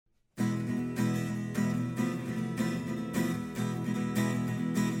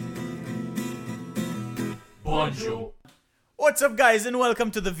Bonjour. What's up, guys, and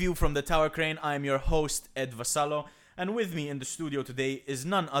welcome to The View from the Tower Crane. I'm your host, Ed Vassallo, and with me in the studio today is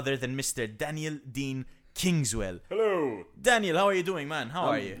none other than Mr. Daniel Dean Kingswell. Hello. Daniel, how are you doing, man? How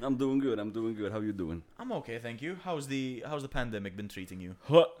are you? I'm doing good. How you doing? I'm okay, thank you. How's the pandemic been treating you?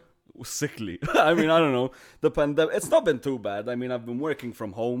 Sickly. I mean, I don't know. The pandemic, it's not been too bad. I mean, I've been working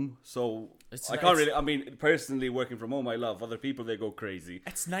from home, so I can't really, I mean, personally working from home, I love. Other people, they go crazy.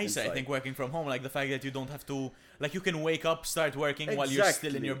 It's nice, I inside. think, working from home. Like the fact that you don't have to, like, you can wake up, start working while you're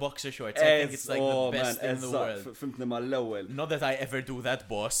still in your boxer shorts. I think it's like the best thing in the world. Not that I ever do that,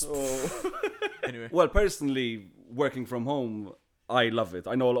 boss. Anyway. Well, personally, working from home, I love it.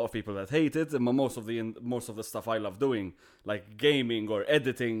 I know a lot of people that hate it, and most of the stuff I love doing, like gaming or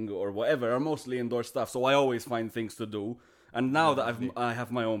editing or whatever, are mostly indoor stuff. So I always find things to do. And now that I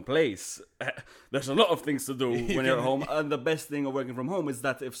have my own place, there's a lot of things to do when you're at home. And the best thing of working from home is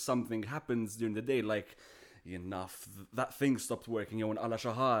that if something happens during the day, like that thing stopped working, you go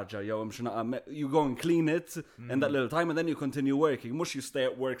and clean it in that little time, and then you continue working. Mush you stay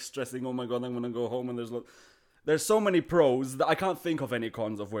at work stressing, oh my god, I'm gonna go home, and there's so many pros that I can't think of any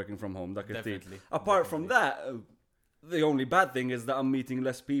cons of working from home. Apart from that, the only bad thing is that I'm meeting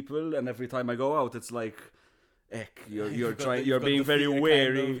less people, and every time I go out, it's like, you're being very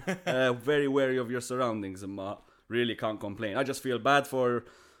wary, very wary of your surroundings, and really can't complain. I just feel bad for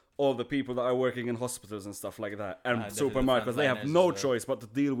all the people that are working in hospitals and stuff like that, and supermarkets. They have no choice but to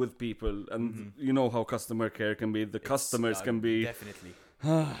deal with people, and you know how customer care can be. The customers can be definitely.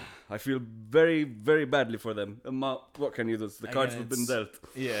 I feel very, very badly for them. What can you do? The cards have been dealt.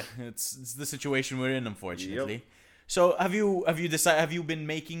 Yeah, it's the situation we're in, unfortunately. Yep. So have you been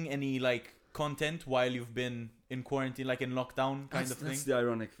making any like content while you've been in quarantine, like in lockdown kind of thing? That's the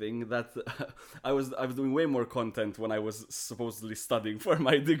ironic thing, that I was doing way more content when I was supposedly studying for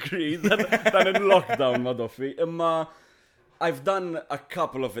my degree than in lockdown, Madoffy. I've done a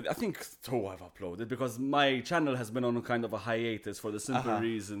couple of it. I think 2 I've uploaded, because my channel has been on kind of a hiatus for the simple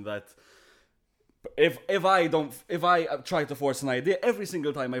reason that if I try to force an idea, every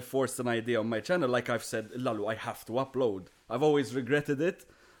single time I forced an idea on my channel, like I've said, Lalu, I have to upload. I've always regretted it.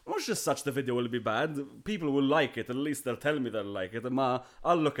 Not just such the video will be bad. People will like it. At least they'll tell me they'll like it. And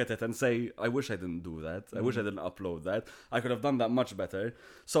I'll look at it and say, I wish I didn't do that. I wish I didn't upload that. I could have done that much better.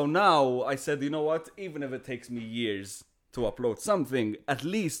 So now I said, you know what? Even if it takes me years to upload something, at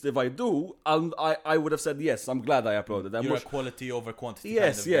least if I do, I would have said, yes, I'm glad I uploaded. You're a quality over quantity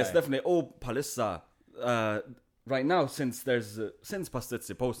yes, kind of guy. Definitely. Oh, Palissa, right now, since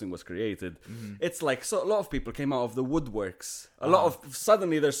Pastizzi posting was created, it's like a lot of people came out of the woodworks.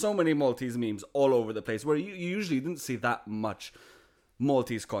 Suddenly there's so many Maltese memes all over the place, where you usually didn't see that much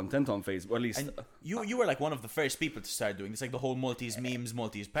Maltese content on Facebook, at least. And you were like one of the first people to start doing this, like the whole Maltese memes,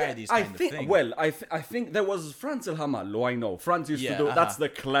 Maltese parodies kind of thing. Well, I think there was Franz El Hamallo, I know. Franz used to do, that's the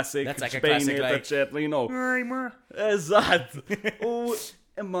classic. That's like a classic, like, you know. Exact.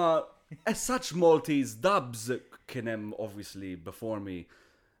 As such Maltese dubs, Kinem, obviously, before me,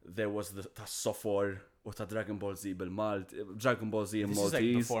 there was the Sofor, or the Dragon Ball Z bil-Malti, Dragon Ball Z in Maltese. This is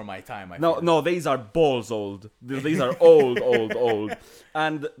like before my time, No, these are balls old. These are old.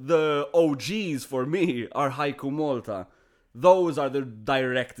 And the OGs for me are Haiku Malta. Those are the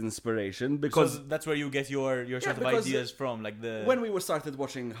direct inspiration, because... So that's where you get your sort of ideas from, like the... When we started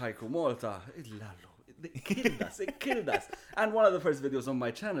watching Haiku Malta, it killed us. And one of the first videos on my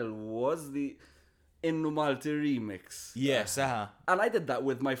channel was the bil-Malti remix. Yes, And I did that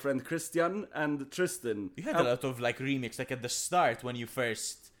with my friend Christian and Tristan. You had a lot of like remix, like at the start when you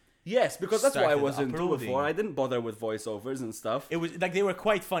first... Yes, because that's what I was into before. I didn't bother with voiceovers and stuff. It was like they were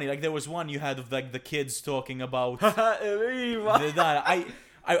quite funny. Like there was one you had of like the kids talking about... I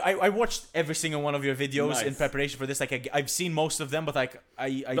watched every single one of your videos in preparation for this. Like I've seen most of them, but like I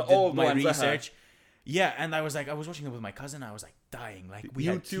did my research. Yeah, and I was watching it with my cousin. I was like dying. Like we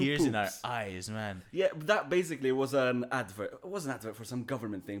had tears in our eyes, man. Yeah, that basically was an advert. It was an advert for some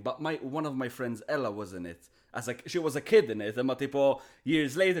government thing. But one of my friends, Ella, was in it. She was a kid in it. And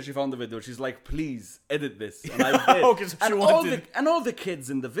years later, she found the video. She's like, "Please edit this." And I did. And all the kids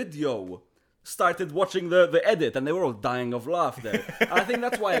in the video started watching the edit, and they were all dying of laughter. And I think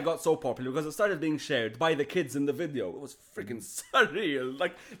that's why I got so popular, because it started being shared by the kids in the video. It was freaking surreal.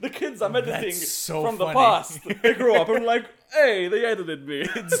 Like, the kids I'm editing from the past, they grew up and like, hey, they edited me.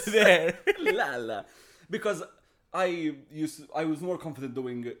 It's there. La. Because I was more confident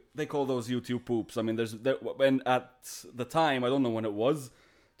doing, they call those YouTube poops. I mean, when at the time, I don't know when it was,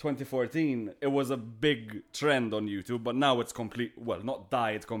 2014, it was a big trend on YouTube, but now it's not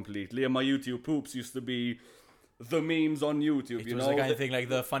died completely. And my YouTube poops used to be the memes on YouTube. It was the kind of thing like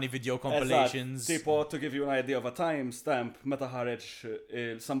the funny video compilations. Tipo, to give you an idea of a timestamp, meta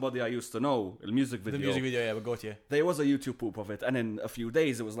ħareġ somebody I used to know, a music video. The music video, yeah, but got you. There was a YouTube poop of it, and in a few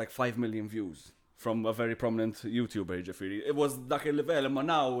days it was like 5 million views from a very prominent YouTuber. It was dak il-level, but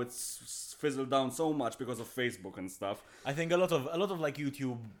now it's fizzled down so much because of Facebook and stuff. I think a lot of like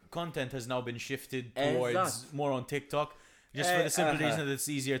YouTube content has now been shifted towards more on TikTok. Just for the simple reason that it's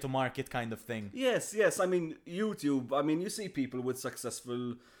easier to market kind of thing. Yes. I mean, YouTube, you see people with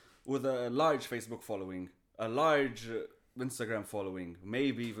a large Facebook following, a large Instagram following,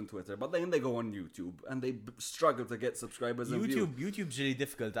 maybe even Twitter, but then they go on YouTube and they struggle to get subscribers and views. YouTube's really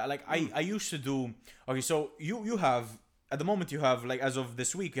difficult. I used to do... Okay, so you have... At the moment you have, like, as of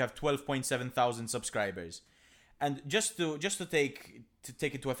this week, you have 12.7 thousand subscribers. And just to take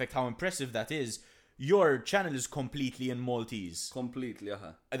into effect how impressive that is, your channel is completely in Maltese. Completely,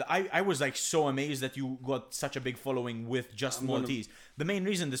 I was like so amazed that you got such a big following with just Maltese. The main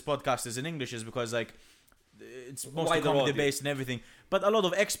reason this podcast is in English is because like it's mostly comedy based and everything. But a lot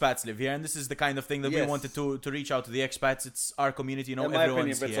of expats live here, and this is the kind of thing that we wanted to reach out to the expats. It's our community, in my opinion,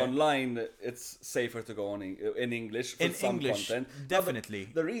 if it's online, it's safer to go on in English for some content. Definitely.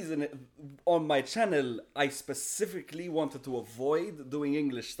 The reason on my channel, I specifically wanted to avoid doing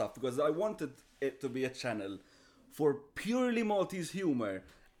English stuff because I wanted it to be a channel for purely Maltese humor.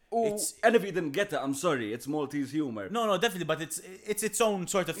 And if you didn't get it, I'm sorry, it's Maltese humor. No, definitely, but it's its own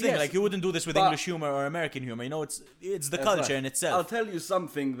sort of thing. Yes, like you wouldn't do this with English humor or American humor. You know, it's the culture in itself. I'll tell you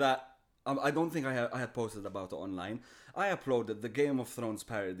something that I don't think I had posted about it online. I uploaded the Game of Thrones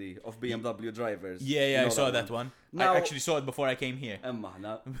parody of BMW drivers. Yeah, I saw that one. Now, I actually saw it before I came here.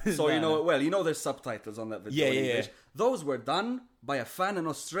 So you know it well. You know there's subtitles on that video in English. Yeah. Those were done by a fan in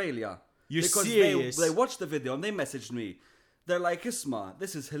Australia. You're serious? They watched the video and they messaged me. They're like, Isma,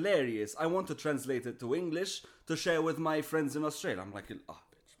 this is hilarious. I want to translate it to English to share with my friends in Australia. I'm like, bitch,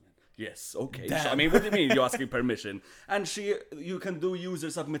 man. Yes, okay. Damn. I mean, what do you mean you're asking permission? And you can do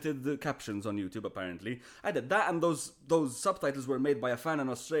user-submitted captions on YouTube, apparently. I did that, and those subtitles were made by a fan in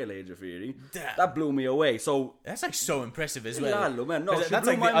Australia, Jafiri. Damn. That blew me away. So that's like so impressive as well. Lalo, man. No, that's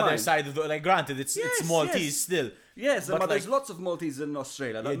like the other side of the... Like, granted, it's Maltese still. Yes, but there's lots of Maltese in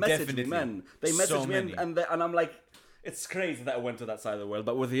Australia that message me, man. They message me, and I'm like... It's crazy that I went to that side of the world,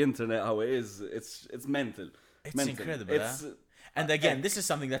 but with the internet, how it is, it's mental. It's incredible. And again, this is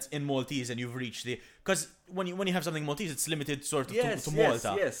something that's in Maltese, and you've reached the... Because when you have something Maltese, it's limited sort of to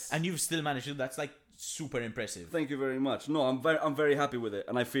Malta. Yes. And you've still managed to... That's like super impressive. Thank you very much. No, I'm very happy with it,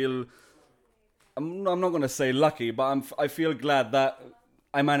 and I feel... I'm not going to say lucky, but I feel glad that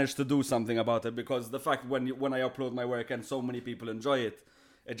I managed to do something about it, because the fact when I upload my work and so many people enjoy it,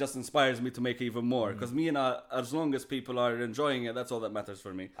 it just inspires me to make even more. Because as long as people are enjoying it, that's all that matters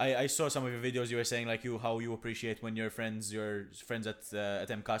for me. I saw some of your videos. You were saying like how you appreciate when your friends at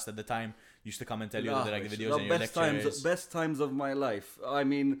MCAST at the time used to come and tell you that they like the videos and your lectures. Best times of my life. I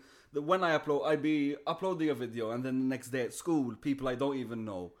mean, when I I'd be uploading a video, and then the next day at school, people I don't even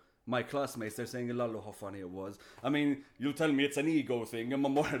know, my classmates, they're saying, "Lalo, how funny it was." I mean, you'll tell me it's an ego thing, and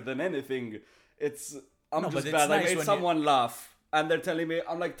more than anything, I'm just glad I made someone laugh. And they're telling me,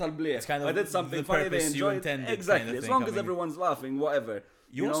 I'm like, Talblieh, kind of I did something funny, they enjoyed it. Exactly, kind of as long as everyone's laughing, whatever.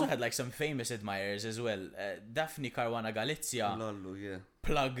 You also had like some famous admirers as well. Daphne Caruana Galizia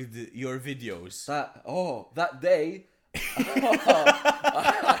plugged your videos. That day...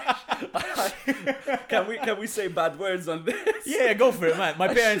 Can we say bad words on this? Yeah, go for it, man.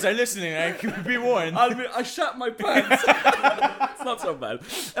 My parents are listening. I can be warned. I shat my pants. It's not so bad.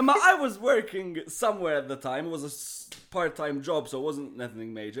 I was working somewhere at the time. It was a part-time job, so it wasn't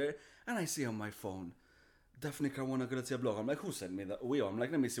anything major. And I see on my phone, Daphne Caruana Galizia blog. I'm like, who sent me that? I'm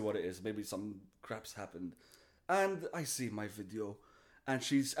like, let me see what it is. Maybe some craps happened. And I see my video. And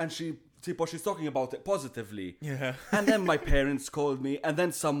she's talking about it positively. Yeah. And then my parents called me, and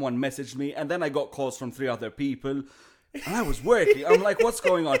then someone messaged me, and then I got calls from 3 other people. And I was working. I'm like, what's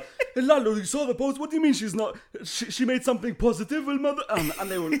going on? Lalo, you saw the post? What do you mean she's not? She made something positive, mother? And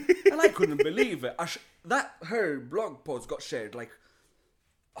they were, and I couldn't believe it. Her blog post got shared like,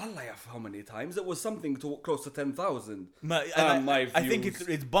 Allah, how many times? It was something close to 10,000. I think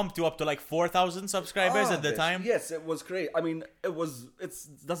it bumped you up to like 4,000 subscribers at the time. Yes, it was great. I mean, it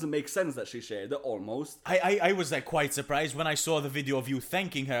doesn't make sense that she shared it almost. I was like quite surprised when I saw the video of you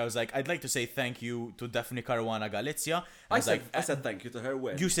thanking her. I was like, I'd like to say thank you to Daphne Caruana Galizia. I said thank you to her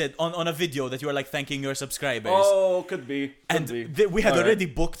when? You said on a video that you were like thanking your subscribers. Oh, could be. We had already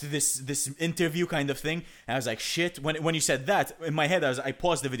booked this interview kind of thing. And I was like, shit. When you said that, in my head, I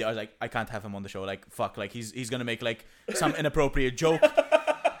paused the video. I was like, I can't have him on the show. Like, fuck. Like, he's gonna make like some inappropriate joke.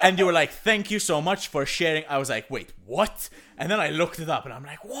 And you were like, thank you so much for sharing. I was like, wait, what? And then I looked it up and I'm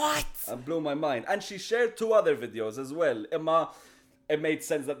like, what? It blew my mind. And she shared 2 other videos as well. It made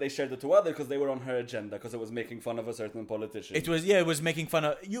sense that they shared the 2 other because they were on her agenda, because it was making fun of a certain politician. It was making fun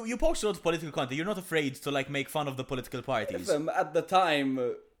of... You post a lot of political content. You're not afraid to like make fun of the political parties. At the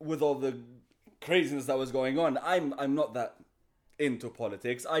time, with all the craziness that was going on, I'm not that into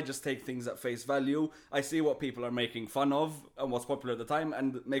politics. I just take things at face value. I see what people are making fun of and what's popular at the time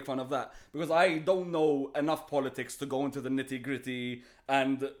and make fun of that. Because I don't know enough politics to go into the nitty-gritty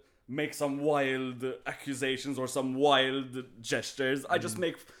and make some wild accusations or some wild gestures. I just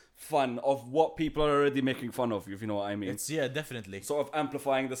make fun of what people are already making fun of, if you know what I mean. Yeah, definitely. Sort of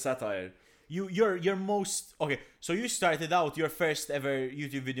amplifying the satire. Your most... Okay, so you started out your first ever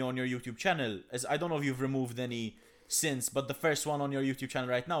YouTube video on your YouTube channel. As I don't know if you've removed any since, but the first one on your YouTube channel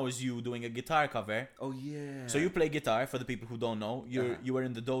right now is you doing a guitar cover. Oh yeah. So you play guitar, for the people who don't know. You were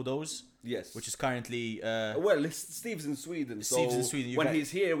in the Dodos. Yes. Which is currently... well, Steve's in Sweden. Steve's in Sweden. When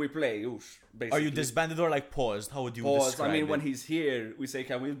he's here, we play. Basically. Are you disbanded or like paused? How would you describe I mean, it? When he's here, we say,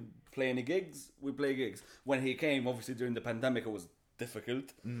 can we play any gigs? We play gigs. When he came, obviously during the pandemic, it was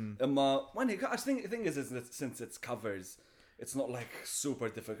difficult. When he... I think the thing is that since it's covers... It's not like super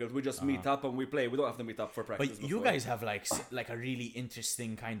difficult. We just meet up and we play. We don't have to meet up for practice. But you guys have like a really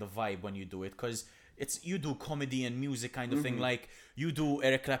interesting kind of vibe when you do it, because you do comedy and music kind of thing. Like you do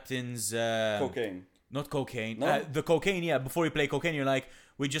Eric Clapton's Cocaine. Not Cocaine. No? The Cocaine, yeah. Before you play Cocaine, you're like,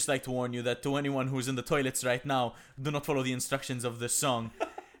 we just like to warn you that to anyone who's in the toilets right now, do not follow the instructions of the song.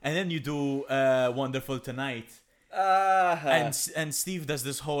 And then you do Wonderful Tonight. And Steve does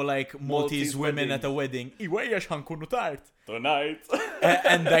this whole like Maltese women at a wedding. Tonight.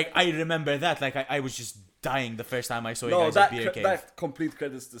 And like I remember that, like I was just dying the first time I saw you guys at Beer Cave. That complete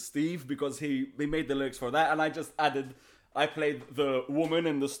credits to Steve, because he made the lyrics for that, and I just added. I played the woman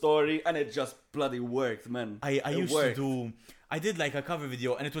in the story, and it just bloody worked, man. I did like a cover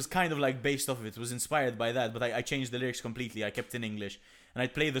video, and it was kind of like based off of it. It was inspired by that, but I changed the lyrics completely. I kept in English, and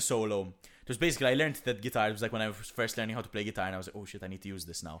I'd play the solo. It was basically, I learned that guitar. It was like when I was first learning how to play guitar, and I was like, oh shit, I need to use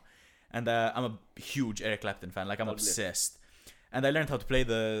this now. And I'm a huge Eric Clapton fan. Like I'm obsessed. And I learned how to play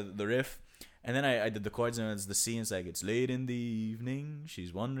the riff. And then I did the chords, and it's the scene. It's like, it's late in the evening.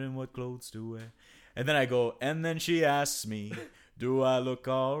 She's wondering what clothes to wear. And then I go, and then she asks me, do I look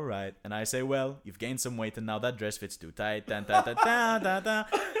alright? And I say, well, you've gained some weight, and now that dress fits too tight. Da, da, da, da, da, da.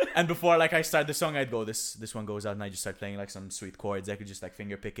 And before like I start the song, I'd go, this one goes out, and I just start playing like some sweet chords. I could just like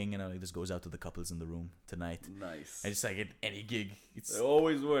finger picking, and like this goes out to the couples in the room tonight. Nice. I just like at any gig. It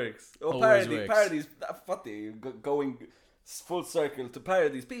always works. Works. Parodies. Funny, going full circle to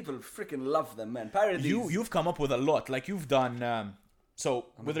parodies. People freaking love them, man. Parodies. You've come up with a lot. Like you've done. So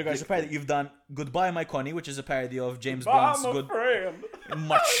with regards to parody, you've done "Goodbye, My Connie," which is a parody of James Bond's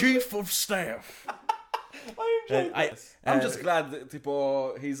My Chief of Staff. I'm just glad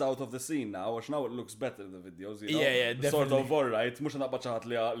that he's out of the scene now, which now it looks better, the videos, you know? Yeah, definitely. Sort of alright. Mux naqbad ċaħat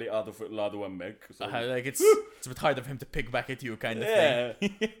li għadu fuq l-għadu emmek. Like it's a bit hard of him to pick back at you kind of thing.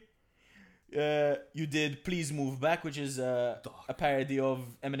 You did Please Move Back, which is a parody of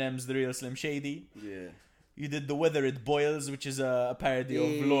Eminem's The Real Slim Shady. Yeah. You did The Weather It Boils, which is a parody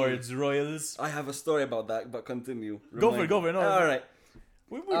of Lord's Royals. I have a story about that, but continue. Go for it. No. Alright.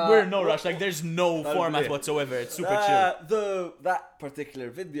 We're in no rush. Like, there's no format whatsoever. It's super chill. That particular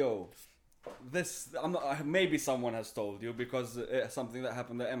video, maybe someone has told you, because it's something that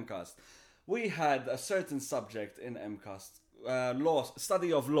happened at MCAST. We had a certain subject in MCAST,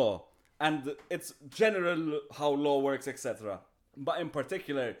 study of law, and it's general how law works, etc. But in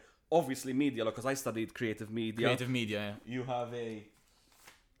particular, obviously media, because I studied creative media. Creative media, yeah. You have a...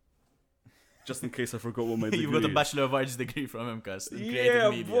 Just in case I forgot what my degree You've got a Bachelor of Arts degree from MCAST in creative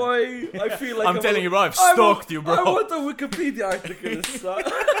media. Yeah, boy! I feel like I'm telling you, bro, I've stalked you, bro. I want a Wikipedia article.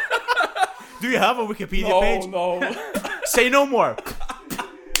 Do you have a Wikipedia page? No. Say no more.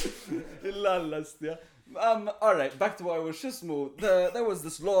 Alright, back to what I was just moved. There was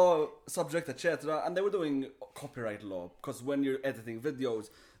this law subject, etc., and they were doing copyright law, because when you're editing videos,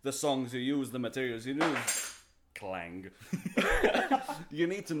 the songs you use, the materials you use, clang. You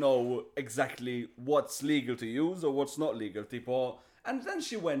need to know exactly what's legal to use or what's not legal. And then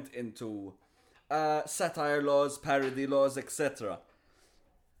she went into satire laws, parody laws, etc.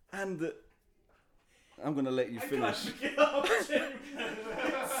 And I'm gonna let you finish.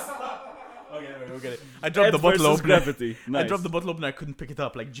 Okay. I dropped the bottle opener. Nice. I dropped the bottle opener. I couldn't pick it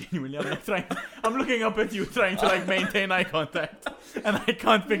up. Like genuinely, I'm looking up at you, trying to like maintain eye contact, and I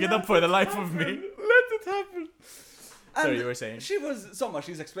can't pick it up for the life of me. Let it happen. And sorry, you were saying.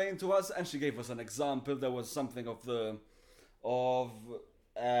 She's explaining to us, and she gave us an example. There was something of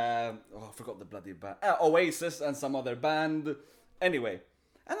I forgot the bloody band. Oasis and some other band. Anyway,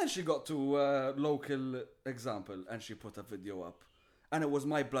 and then she got to local example and she put a video up. And it was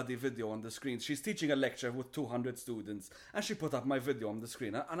my bloody video on the screen. She's teaching a lecture with 200 students. And she put up my video on the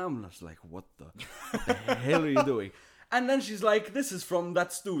screen. And I'm just like, what the hell are you doing? And then she's like, this is from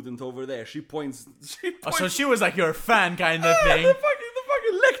that student over there. She points. Oh, so she was like your fan kind of thing. The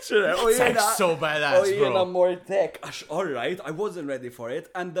fucking lecturer. That's so badass, bro. More tech. Alright, I wasn't ready for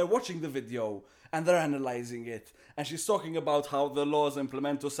it. And they're watching the video. And they're analysing it. And she's talking about how the laws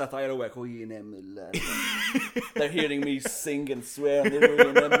implement to satire work. They're hearing me sing and swear and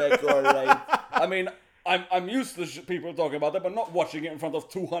they're doing it. Alright. I mean, I'm used to people talking about that, but not watching it in front of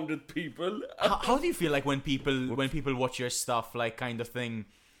 200 people. How do you feel like when people watch your stuff, like kind of thing?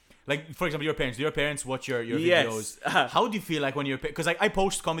 Like, for example, your parents. Do your parents watch your videos? How do you feel like when you're... Because like, I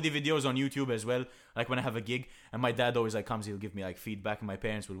post comedy videos on YouTube as well, like when I have a gig, and my dad always like comes, he'll give me like feedback, and my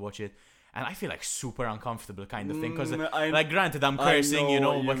parents will watch it. And I feel like super uncomfortable kind of thing. Because like, granted, I'm cursing,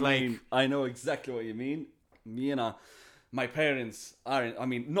 but like... I know exactly what you mean. My parents aren't... I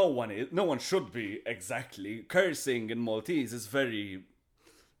mean, no one should be exactly. Cursing in Maltese is very...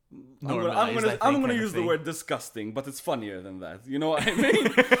 I'm gonna use the word disgusting, but it's funnier than that. You know what I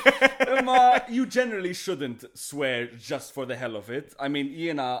mean? You generally shouldn't swear just for the hell of it. I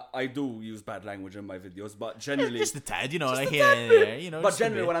mean, I do use bad language in my videos, but generally just a tad, like here and there, But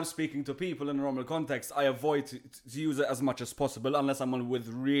generally, when I'm speaking to people in a normal context, I avoid to use it as much as possible, unless I'm with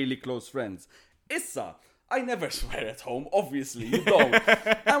really close friends. Issa, I never swear at home, obviously, you don't.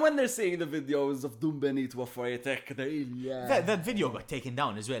 And when they're seeing the videos of Dumbenit Wafayetek, they're That video got taken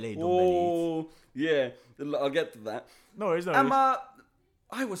down as well, Oh, yeah, I'll get to that. No worries.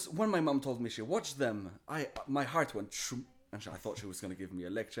 When my mum told me she watched them, my heart went shoo, and I thought she was going to give me a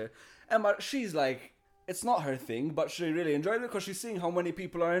lecture. And she's like, it's not her thing, but she really enjoyed it because she's seeing how many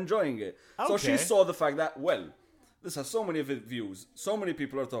people are enjoying it. Okay. So she saw the fact that, this has so many views, so many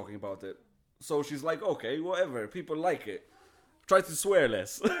people are talking about it. So she's like, okay, whatever, people like it. Try to swear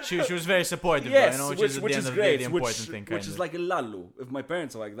less. She was very supportive, yes, which is great. The important thing, which is like a lalu. If my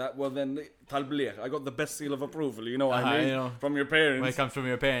parents are like that, well then, talbliq, I got the best seal of approval, you know what I mean? From your parents. When it comes from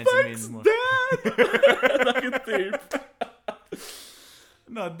your parents, thanks, it means more. Dad! Like a tip.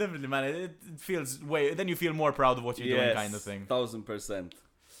 No, definitely, man. It feels then you feel more proud of what you're doing, kind of thing. 1000%.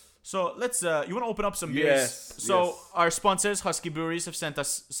 So let's. You want to open up some beers? Yes. So our sponsors, Husky Breweries, have sent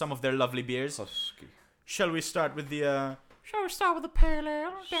us some of their lovely beers. Husky. Shall we start with the? Shall we start with the pale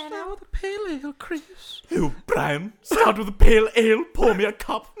ale? Start with the pale ale, Chris. Oh, Brian, start with the pale ale. Pour me a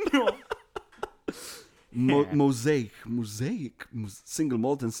cup. Mosaic, single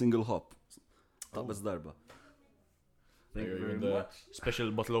malt and single hop. That was darba. Thank you very much. Special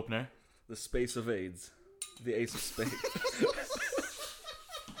bottle opener. The Space of AIDS. The Ace of Spades.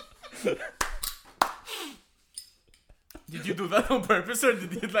 Did you do that on purpose, or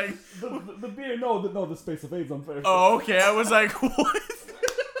did you like the beer? No, the Space of AIDS on purpose. Oh, okay. I was like, what?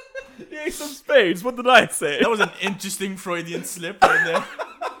 The Ace of Spades. What did I say? That was an interesting Freudian slip right there.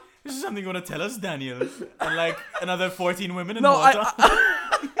 This is something you want to tell us, Daniel? And like another 14 women in Malta.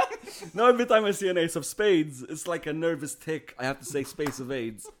 No, every time I see an Ace of Spades, it's like a nervous tick. I have to say Space of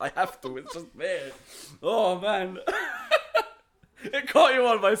AIDS. I have to. It's just there. Oh man. It caught you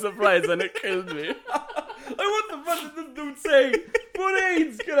all by surprise and it killed me. What the fuck did this dude say? What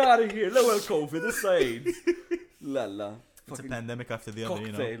AIDS? Get out of here. No, well, COVID. It's AIDS. Lala. It's a pandemic after the other,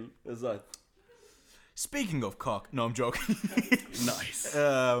 cocktail, is that? Speaking of cock. No, I'm joking. Nice. I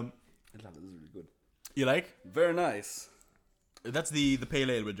love it. This is really good. You like? Very nice. That's the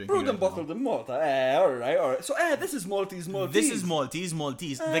pale ale we're drinking. Brewed and bottled in Malta. Alright. So, this is Maltese. This is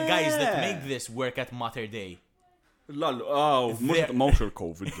Maltese. The guys that make this work at Mater Dei. Marshall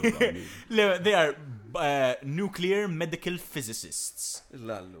COVID. They are nuclear medical physicists.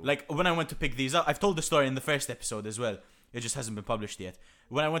 Like, when I went to pick these up, I've told the story in the first episode as well. It just hasn't been published yet.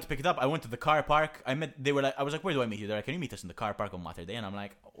 When I went to pick it up, I went to the car park. I was like, where do I meet you? They're like, can you meet us in the car park on Mater Dei? And I'm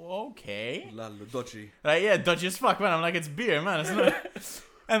like, okay. Dodgy. Yeah, dodgy as fuck, man. I'm like, it's beer, man. It's not...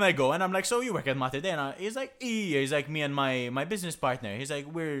 And I go, and I'm like, so you work at Mater Dei? And he's like, me and my business partner. He's like,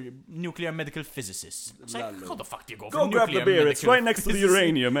 we're nuclear medical physicists. It's like, how the fuck do you go from nuclear grab the beer. It's right next to the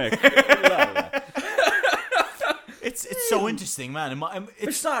uranium, mate. It's so interesting, man.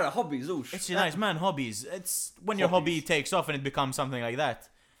 It's not a hobby, Zoosh. It's nice, man. Hobbies. It's when your hobby takes off and it becomes something like that.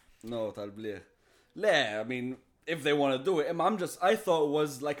 No, talbliq. I mean, if they want to do it, I thought it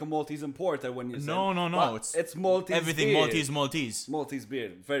was like a Maltese importer when you said. No. It's Maltese everything beer. Maltese. Maltese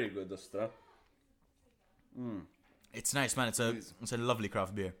beer. Very good, Dustra. It's nice, man. It's a lovely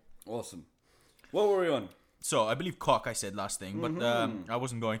craft beer. Awesome. What were we on? So I believe cock I said last thing, but I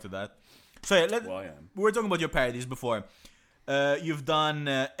wasn't going to that. So yeah, we were talking about your parodies before. You've done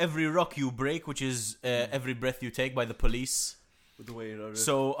Every Rock You Break, which is Every Breath You Take by The Police.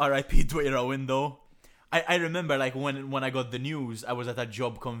 So R.I.P. Dwayra Window. I remember like when I got the news, I was at a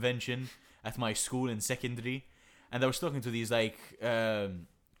job convention at my school in secondary, and I was talking to these like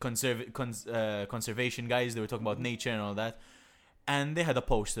conservation guys. They were talking about nature and all that, and they had a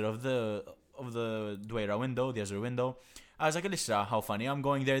poster of the Dwayra Window, the Azure Window. I was like, Alyssa, how funny, I'm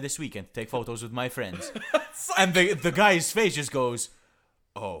going there this weekend to take photos with my friends. And the guy's face just goes,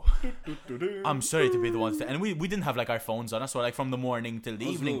 oh, I'm sorry to be the one. And we didn't have like our phones on us, so like from the morning till the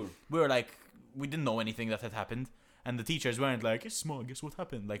evening, we were like, we didn't know anything that had happened. And the teachers weren't like, it's small, guess what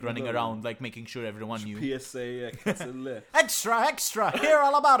happened? Like running around, like making sure everyone knew. PSA, extra, hear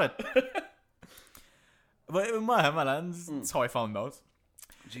all about it. But that's how I found out.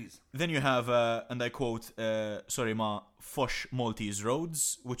 Jeez. Then you have, and I quote, sorry ma, Fosh Maltese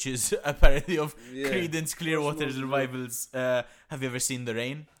Roads, which is a parody of Creedence Clearwater's Revival's Have You Ever Seen the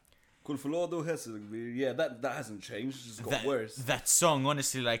Rain? Yeah, that hasn't changed, it's just got worse. That song,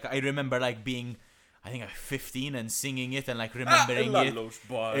 honestly, like, I remember, like, being, I think, 15 and singing it and, like, remembering it.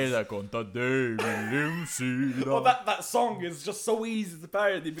 Well, that song is just so easy to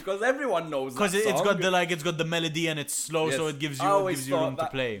parody because everyone knows that song. Because it's got the melody and it's slow, so it gives you room to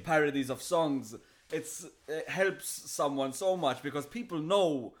play. Parodies of songs, it helps someone so much because people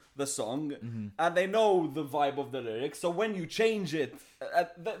know the song and they know the vibe of the lyrics. So when you change it,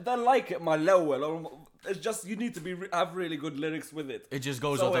 they like it, my low. It's just you need to have really good lyrics with it. It just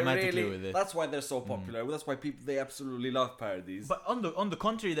goes automatically with it. That's why they're so popular. That's why they absolutely love parodies. But on the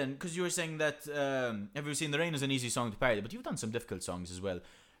contrary, then, because you were saying that Have You Seen the Rain is an easy song to parody, but you've done some difficult songs as well.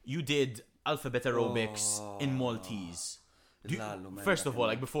 You did Alphabet Aerobics in Maltese. First of all,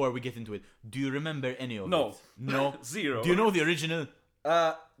 like before we get into it, do you remember any of it? No, zero. Do you know the original?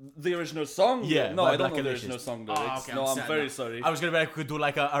 The original song? Yeah, no, I don't know the original song lyrics. Okay, no, I'm very sorry. I was gonna be like, could do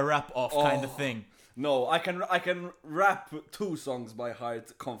like a rap off kind of thing. No, I can rap 2 songs by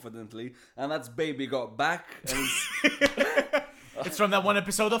heart confidently, and that's Baby Got Back. And it's from that one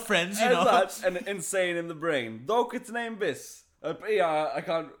episode of Friends, you know. That and Insane in the Brain. Dock its name bis. Yeah, I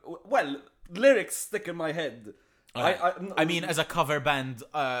can't. Well, lyrics stick in my head. I mean, as a cover band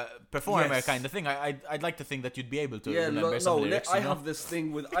performer kind of thing, I'd like to think that you'd be able to remember some lyrics. I have this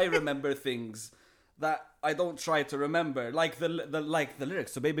thing with I remember things that I don't try to remember, like the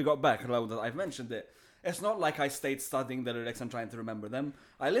lyrics. So Baby Got Back, I've mentioned it. It's not like I stayed studying the lyrics and trying to remember them.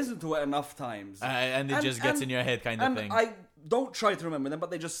 I listened to it enough times, and it just gets in your head, kind of thing. I don't try to remember them,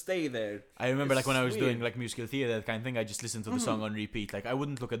 but they just stay there. I remember, like when I was doing like musical theatre, that kind of thing. I just listened to the song on repeat. Like I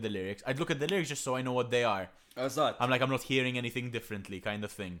wouldn't look at the lyrics. I'd look at the lyrics just so I know what they are. I'm like, I'm not hearing anything differently, kind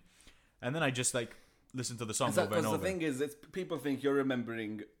of thing. And then I just like listen to the song over and over. Because the thing is, people think you're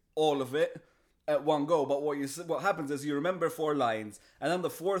remembering all of it at one go, but what happens is you remember 4 lines, and then the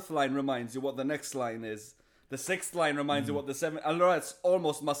 4th line reminds you what the next line is. The 6th line reminds you what the 7th. And it's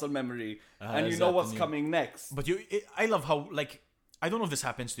almost muscle memory, and you know what's coming next. But I love how, like, I don't know if this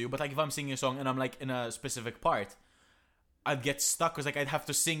happens to you, but like if I'm singing a song and I'm like in a specific part, I'd get stuck because like I'd have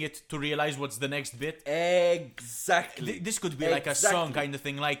to sing it to realize what's the next bit. Exactly. This could be like a song kind of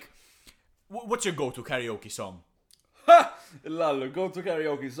thing. Like, what's your go-to karaoke song? Ha! Lalo, go-to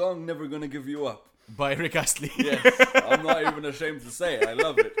karaoke song, Never Gonna Give You Up. By Rick Astley. Yes, I'm not even ashamed to say it. I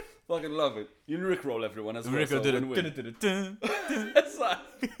love it. Fucking love it. You can Rickroll everyone as well. Rickroll did it.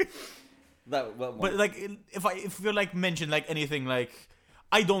 But like, if you're like mentioned like anything like,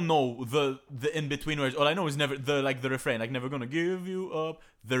 I don't know the in between words. All I know is never the refrain, like never gonna give you up.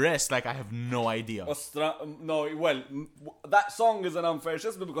 The rest, like, I have no idea. That song is an unfair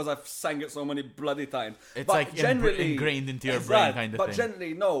assessment because I've sang it so many bloody times. It's but like generally ingrained into your brain, kind of but thing. But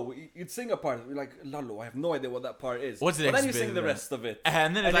generally, no, you'd sing a part, you're like, Lalo, I have no idea what that part is. What's the next But then you bit, sing the rest of it,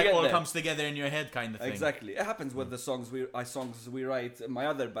 and then it like all comes together in your head, kind of thing. Exactly. It happens with the songs we write in my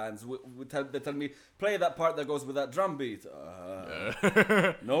other bands. They tell me play that part that goes with that drum beat.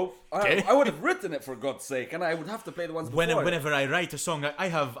 Nope. Okay. I would have written it for God's sake, and I would have to play the ones before. Whenever I write a song,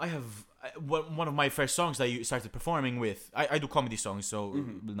 I have one of my first songs that I started performing with. I do comedy songs, so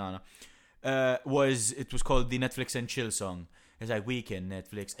it was called the Netflix and Chill song. It's like, we can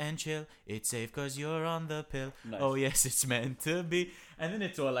Netflix and chill. It's safe cause you're on the pill. Nice. Oh yes, it's meant to be. And then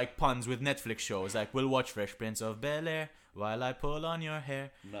it's all like puns with Netflix shows. Like, we'll watch Fresh Prince of Bel-Air while I pull on your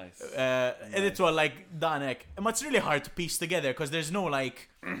hair. Nice. And it's all like Danek. And it's really hard to piece together because there's no like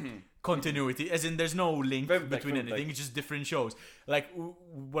continuity, as in there's no link between anything. It's just different shows. Like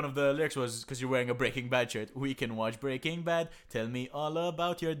one of the lyrics was, because you're wearing a Breaking Bad shirt, we can watch Breaking Bad, tell me all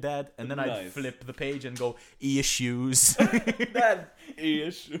about your dad, and then I'd flip the page and go issues. Dad,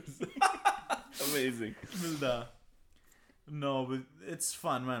 issues. Amazing. No, but it's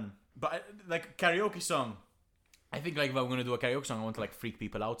fun, man. But like karaoke song, I think like if I'm gonna do a karaoke song, I want to like freak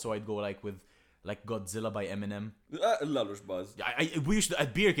people out, so I'd go like with like Godzilla by Eminem. Lalush buzz. We used to,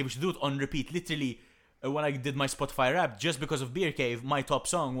 at Beer Cave, we should do it on repeat. Literally, when I did my Spotify rap, just because of Beer Cave, my top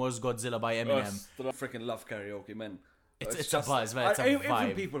song was Godzilla by Eminem. I freaking love karaoke, man. It's just a buzz, man. It's a vibe.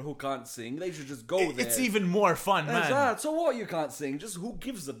 Even people who can't sing, they should just go there. It's even more fun, man. Exactly. So what, you can't sing? Just who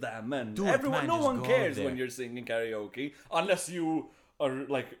gives a damn, man? Dude, no one cares when you're singing karaoke, unless you are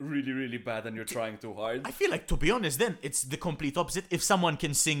like really, really bad and you're trying too hard. I feel like, to be honest, then it's the complete opposite. If someone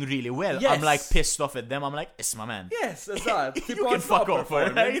can sing really well, I'm like pissed off at them. I'm like, it's my man. Yes, that's that. You can fuck off,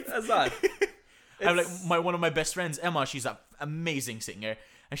 right? That's that. I'm like one of my best friends, Emma. She's an amazing singer,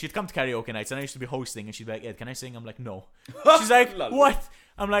 and she'd come to karaoke nights, and I used to be hosting, and she'd be like, Ed, can I sing? I'm like, no. She's like, what?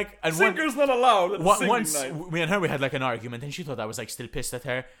 I'm like, and singer's not allowed. Once me and her, we had like an argument, and she thought I was like still pissed at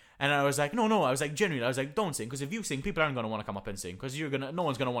her. And I was like, no, I was like, genuinely, I was like, don't sing, because if you sing, people aren't going to want to come up and sing, because no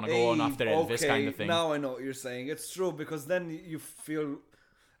one's going to want to go on after Elvis kind of thing. Now I know what you're saying. It's true, because then you feel...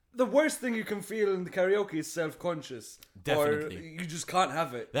 The worst thing you can feel in the karaoke is self-conscious. Definitely. Or you just can't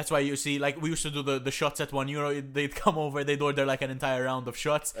have it. That's why you see, like, we used to do the shots at €1. They'd come over, they'd order like an entire round of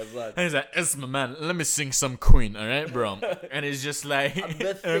shots. Exactly. And he's like, it's my man, let me sing some Queen, alright, bro? And it's just like... I'm the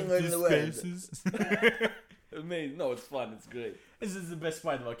best singer in the world. Amazing. No, it's fun. It's great. This is the best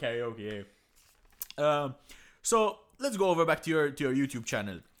part about karaoke, so let's go over back to your YouTube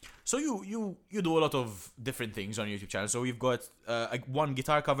channel. So you do a lot of different things on your YouTube channel. So you've got one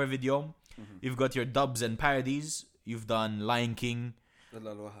guitar cover video. You've got your dubs and parodies. You've done Lion King.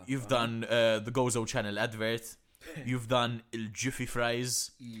 You've done the Gozo channel advert. You've done Il Jiffy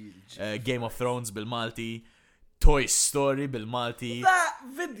Fries. Game of Thrones, bil-Malti. Toy Story, bil-Malti. That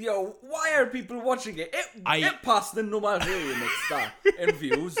video, why are people watching it? It passed the normal in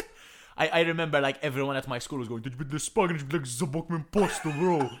views. I remember like everyone at my school was going, the spaghetti like zabokman pasta,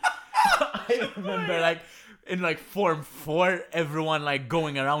 bro. I remember like in like Form 4, everyone like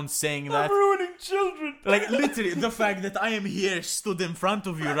going around saying that. I'm ruining children. Like literally, the fact that I am here stood in front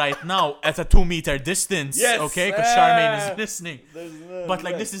of you right now at a 2-meter distance. Yes. Okay, because Charmaine is listening. But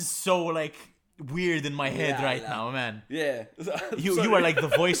like this is so like weird in my head right now, man. Yeah. You are like the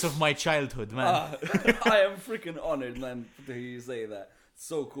voice of my childhood, man. I am freaking honored, man, to hear you say that.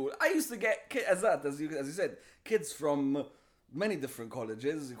 So cool. I used to get as you said, kids from many different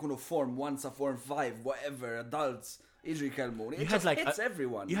colleges. You know, Form 1, Form 5, whatever, adults. It's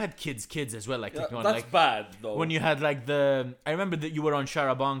everyone. You had kids as well, like that's like, bad though. When you had like I remember that you were on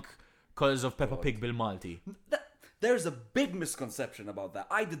Sharabunk because of Peppa Pig bil-Malti. There's a big misconception about that.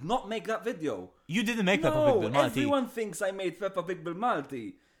 I did not make that video. You didn't make Peppa Pig bil-Malti. Everyone thinks I made Peppa Pig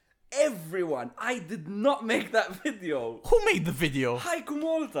bil-Malti. Everyone. I did not make that video. Who made the video? Haiku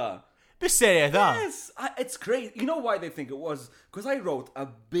Malta. Biserietà. Yes. It's great. You know why they think it was? Because I wrote a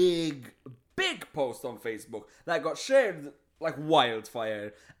big post on Facebook that got shared like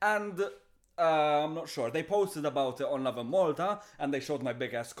wildfire. And I'm not sure. They posted about it on Love and Malta and they showed my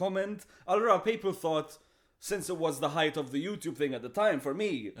big ass comment. A lot of people thought, since it was the height of the YouTube thing at the time, for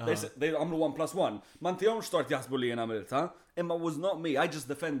me, they said, I'm the 1+1. Mantion start jasbu li jena milta. It was not me. I just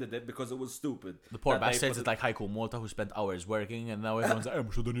defended it because it was stupid. The poor bastards at like Haiku Malta who spent hours working and now everyone's like, I'm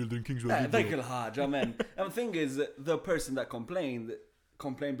sure Dean Kingswell. Dak il-ħaġa, man. And the thing is, the person that complained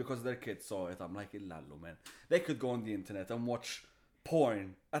because their kids saw it. I'm like, illallu, man. They could go on the internet and watch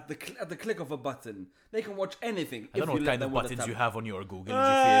porn at the click of a button. They can watch anything. I don't know what kind of buttons you have on your Google.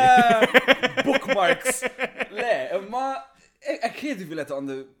 Bookmarks. A kid, if you let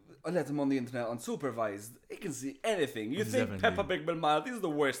them on the internet unsupervised, he can see anything. You think Peppa Pig bil-Malti is the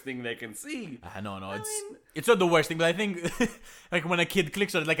worst thing they can see? No, it's not the worst thing, but I think like when a kid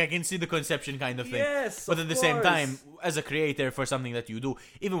clicks on it, like I can see the conception kind of thing. Yes, but at the same time, as a creator for something that you do,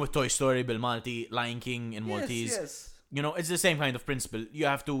 even with Toy Story, bil-Malti, Lion King, and Maltese. Yes. You know, it's the same kind of principle. You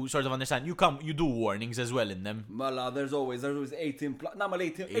have to sort of understand. You do warnings as well in them. Mala, there's always 18 plus. No,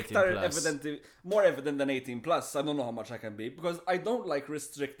 18 plus. More evident than 18 plus. I don't know how much I can be because I don't like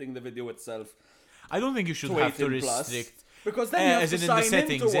restricting the video itself. I don't think you should have to restrict because then you have to sign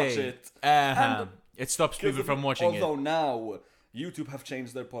in to watch it. It stops people from watching it. Although now YouTube have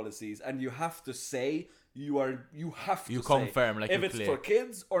changed their policies and you have to say you have to confirm, say like, if it's for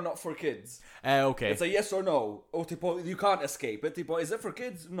kids or not for kids. Okay. It's a yes or no. Tipo, you can't escape it. Tipo, is it for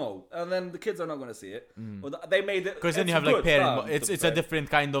kids? No. And then the kids are not going to see it. Well, they made it. Because then you have like parent. It's a different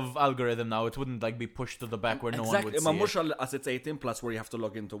kind of algorithm now. It wouldn't like be pushed to the back where no one would see it. As it's 18 plus, where you have to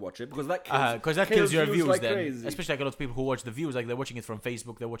log in to watch it, because that kills your views like then. crazy. Especially like a lot of people who watch the views, like they're watching it from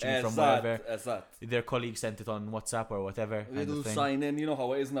Facebook, they're watching it from wherever. Their colleagues sent it on WhatsApp or whatever. They do sign in. You know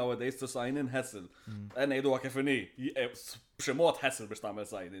how it is nowadays to sign in. Hassle. And they do kif inhi. B'xi hassle biex tagħmel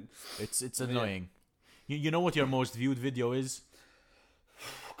sign in. It's annoying. You know what your most viewed video is?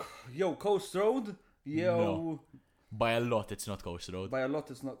 Yo, Coast Road. Yo. No. By a lot, it's not Coast Road. By a lot,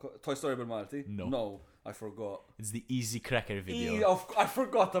 it's not Toy Story bil-Malti. No, I forgot. It's the Easy Cracker video. I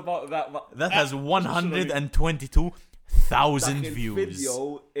forgot about that. That has 122,000 views.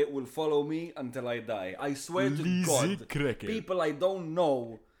 Video, it will follow me until I die. I swear to God. Cracker. People I don't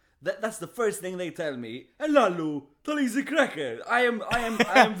know. That's the first thing they tell me. Hello, Easy Cracker. I am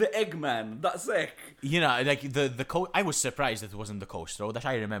the Eggman. That's it. You know, like the I was surprised that it wasn't the Coast Road. That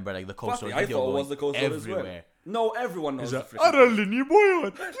I remember, like the Coast Road. I thought it was the Coast Road everywhere. As well. No, everyone knows the Linji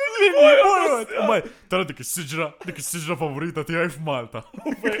bojot! Tara dik is-siġra favorita tiegħi f'Malta.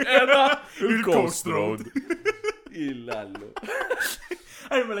 Il-Coast Road. Il-lallu.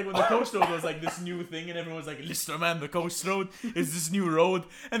 I remember like when the Coast Road was like this new thing and everyone was like, listen man, the Coast Road is this new road,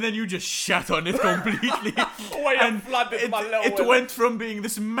 and then you just shat on it completely. And it went from being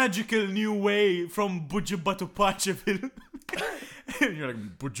this magical new way from Budjeba to Pacheville. And you're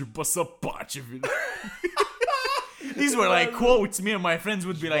like, Budjeba to Pacheville. These were like quotes me and my friends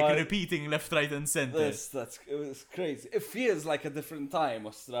would be like repeating left, right and center. It was crazy. It feels like a different time,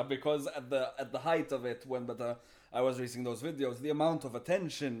 Ostra, because at the height of it, when I was releasing those videos, the amount of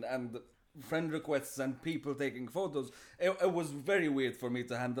attention and friend requests and people taking photos, it was very weird for me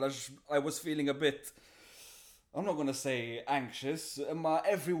to handle. I was feeling a bit, I'm not going to say anxious.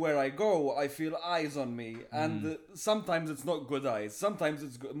 Everywhere I go, I feel eyes on me. And sometimes it's not good eyes. Sometimes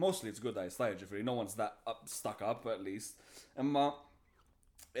it's good. Mostly it's good eyes. No one's that stuck up, at least.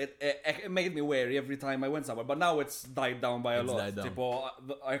 It made me wary every time I went somewhere. But now it's died down by a lot.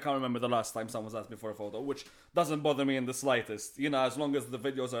 I can't remember the last time someone's asked me for a photo, which doesn't bother me in the slightest. You know, as long as the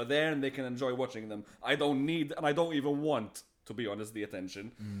videos are there and they can enjoy watching them. I don't need, and I don't even want, to be honest, the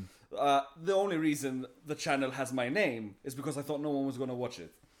attention. The only reason the channel has my name is because I thought no one was going to watch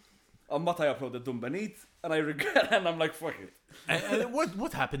it. But I uploaded Dumbanit, and I regret it, and I'm like, fuck it. And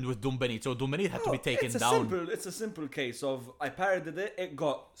what happened with Dumbanit? So Dumbanit had to be taken down. It's a simple case of, I parodied it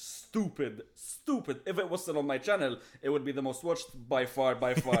got stupid. If it was still on my channel, it would be the most watched by far,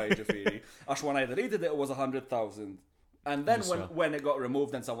 Jafiri. Ash, when I deleted it was 100,000. And then when it got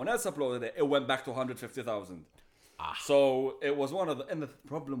removed and someone else uploaded it, it went back to 150,000. So it was one of the... And the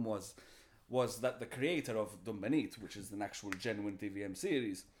problem was that the creator of Dumbanit, which is an actual genuine TVM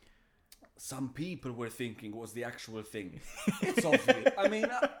series... Some people were thinking it was the actual thing. It's obvious. I mean,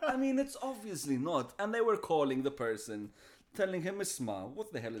 it's obviously not. And they were calling the person, telling him, Isma,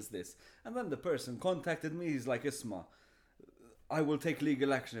 what the hell is this? And then the person contacted me. He's like, Isma, I will take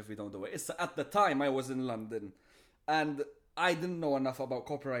legal action if we don't do it. At the time, I was in London. And I didn't know enough about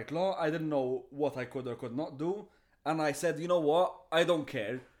copyright law. I didn't know what I could or could not do. And I said, you know what? I don't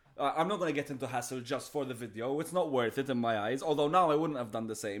care. I'm not going to get into hassle just for the video. It's not worth it in my eyes. Although now I wouldn't have done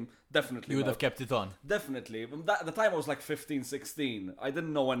the same. Definitely. You would have kept it on. Definitely. At the time I was like 15, 16. I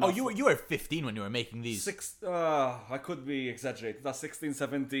didn't know enough. Oh, you were 15 when you were making these? I could be exaggerated. That's 16,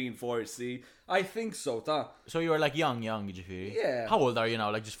 17, 4C. I think so. So you were like young, Jafiri? Yeah. How old are you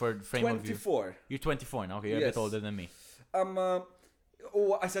now? Like just for frame 24. of view? You're 24 now. Okay, you're a bit older than me. I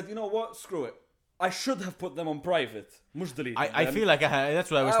said, you know what? Screw it. I should have put them on private. I feel like that's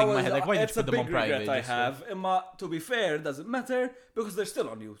what I was thinking in my head. Like, why did you put them on private? It's a big regret I have. To be fair, it doesn't matter because they're still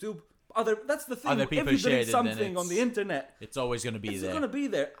on YouTube. That's the thing. Other people if you delete shared something on the internet, it's always going to be there. It's going to be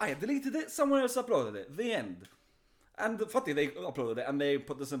there. I deleted it. Someone else uploaded it. The end. And Fati, they uploaded it and they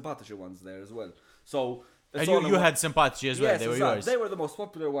put the Sympathici ones there as well. So. And you had Sympathici as well. Yes, they were yours. They were the most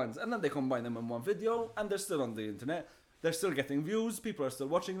popular ones. And then they combined them in one video and they're still on the internet. They're still getting views. People are still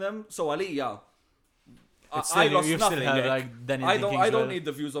watching them. So Aliyah. I lost nothing. I don't need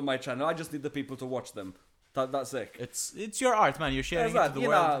the views on my channel. I just need the people to watch them. That's it. It's your art, man. You're sharing it to the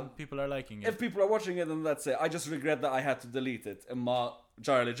world and people are liking it. If people are watching it, then that's it. I just regret that I had to delete it. And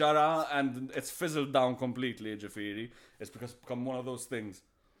it's fizzled down completely, Jafiri. It's become one of those things.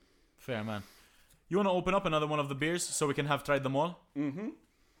 Fair, man. You want to open up another one of the beers so we can have tried them all? Mm-hmm.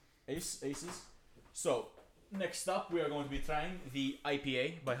 Aces. So, next up we are going to be trying the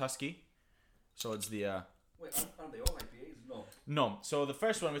IPA by Husky. So it's the... Wait, aren't they all IPAs? No. No. So the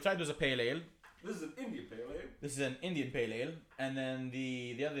first one we tried was a pale ale. This is an Indian pale ale. This is an Indian pale ale, and then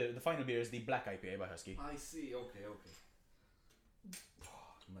the final beer is the black IPA by Husky. I see. Okay.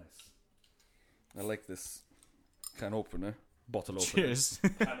 Nice. I like this can opener, bottle opener. Cheers.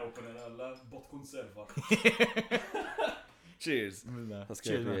 Can opener alla bottkonserva. Cheers. Husky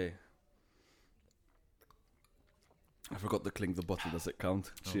Cheers, IPA. I forgot the clink the bottle. Does it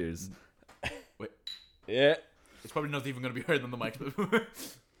count? Oh. Cheers. Wait. Yeah. It's probably not even going to be heard on the mic.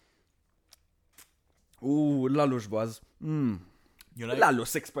 Ooh, Lalush was. You like? Lalu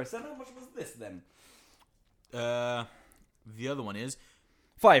 6%. How much was this then? The other one is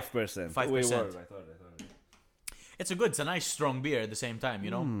 5%. 5%. We were right. It's a nice strong beer at the same time,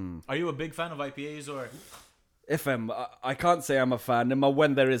 you know? Are you a big fan of IPAs or? If I can't say I'm a fan.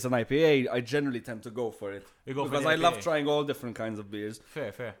 When there is an IPA, I generally tend to go for it. You go because for the I IPA. love trying all different kinds of beers.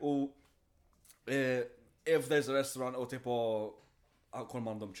 Fair. If there's a restaurant, tipo, I'll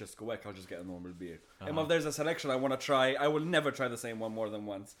mandom Chisco, I'll just get a normal beer. And if there's a selection I want to try, I will never try the same one more than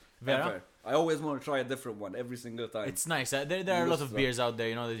once. Ever. I always want to try a different one every single time. It's nice. There are a lot of beers out there,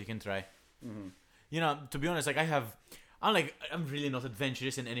 you know, that you can try. Mm-hmm. You know, to be honest, like I'm really not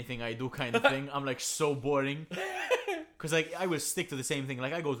adventurous in anything I do, kind of thing. I'm like so boring. Because like I will stick to the same thing.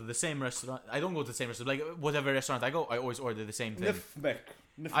 Like I go to the same restaurant. I don't go to the same restaurant. Like whatever restaurant I go, I always order the same thing.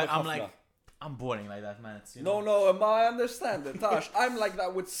 I'm like, I'm boring like that, man. It's, No, I understand it, Tash. I'm like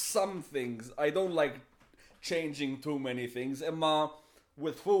that with some things. I don't like changing too many things.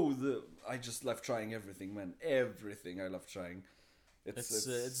 With food, I just love trying everything, man. Everything I love trying.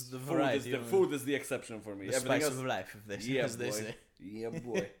 It's the variety. Food is the exception for me. The spice of life, if they say. Yeah,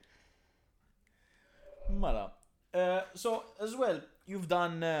 boy. Mala. So as well, you've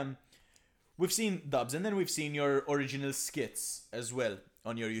done. We've seen dubs, and then we've seen your original skits as well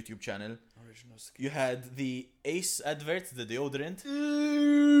on your YouTube channel. Original skits. You had the Ace advert, the deodorant.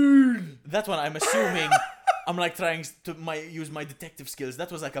 That one, I'm assuming. I'm like trying to use my detective skills.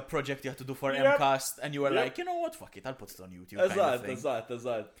 That was like a project you had to do for MCast, and you were like, you know what, fuck it, I'll put it on YouTube.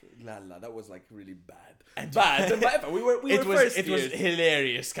 That was like really bad. And bad. we were it was years.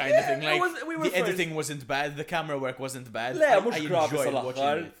 hilarious kind of thing. Like the first. editing wasn't bad, the camera work wasn't bad. I enjoyed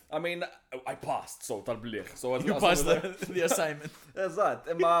watching it. I mean, I passed, so you passed the assignment.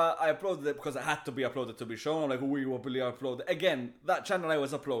 I uploaded it because it had to be uploaded to be shown. I'm like, we will upload it. Again, that channel I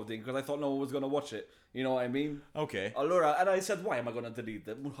was uploading because I thought no one was going to watch it. You know what I mean? Okay. Allora, and I said, why am I going to delete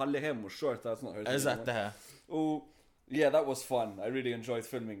it? Sure, that's not her. Oh, yeah, that was fun. I really enjoyed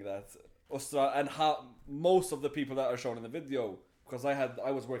filming that. And how most of the people that are shown in the video, because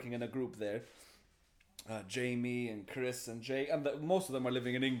I was working in a group there. Jamie and Chris and Jay, and most of them are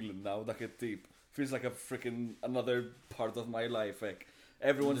living in England now. Deep. Feels like a freaking another part of my life. Like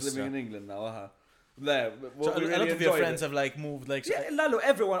everyone's living in England now. So a lot of your friends have like moved. Like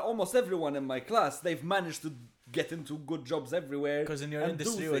almost everyone in my class, they've managed to get into good jobs everywhere. Because in your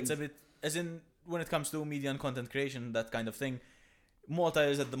industry, it's a bit as in when it comes to media and content creation, that kind of thing. Malta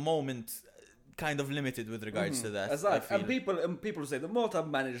is at the moment kind of limited with regards to that. And people say that Malta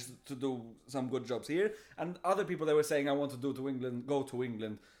managed to do some good jobs here, and other people they were saying I want to go to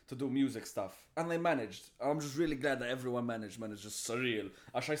England to do music stuff, and they managed. I'm just really glad that everyone managed. It's just surreal.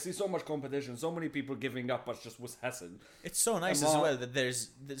 I see so much competition, so many people giving up, but just was hassle. It's so nice as well that there's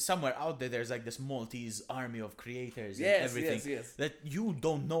somewhere out there's like this Maltese army of creators and everything that you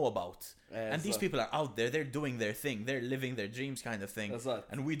don't know about. And these people are out there, they're doing their thing, they're living their dreams kind of thing.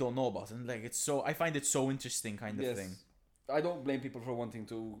 And we don't know about it. And like I find it so interesting kind of thing. I don't blame people for wanting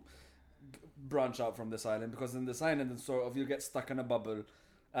to branch out from this island, because in this island it's sort of you get stuck in a bubble,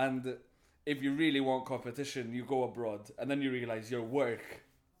 and if you really want competition you go abroad, and then you realize your work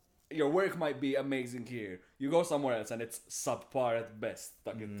might be amazing here, you go somewhere else and it's subpar at best.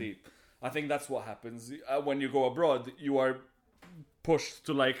 Deep. I think that's what happens when you go abroad. You are pushed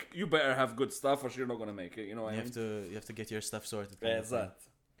to like, you better have good stuff or you're not going to make it, you know what I mean? You have to get your stuff sorted.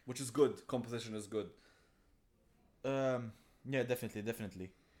 Which is good. Competition is good. Yeah,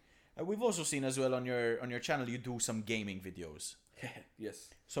 definitely. We've also seen as well on your channel you do some gaming videos. Yes.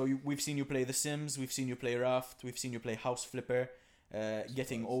 So we've seen you play The Sims, we've seen you play Raft, we've seen you play House Flipper,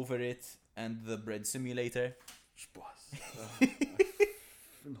 Getting Over It, and the Bread Simulator.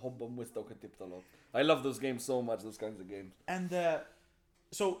 I love those games so much, those kinds of games. And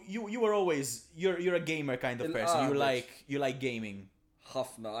so you were always you're a gamer kind of person. You like gaming.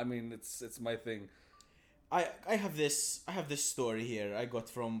 Hafna, I mean it's my thing. I have this story here I got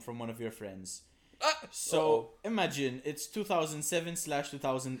from one of your friends. Imagine it's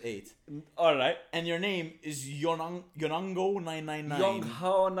 2007/2008. All right. And your name is Yonango 999.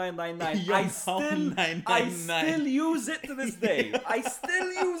 Yonghao 999. I still use it to this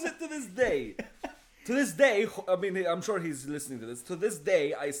day. To this day, I mean, I'm sure he's listening to this. To this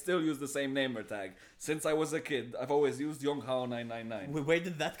day, I still use the same namer tag. Since I was a kid, I've always used Yonghao999. Where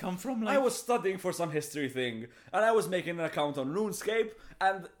did that come from? I was studying for some history thing, and I was making an account on RuneScape,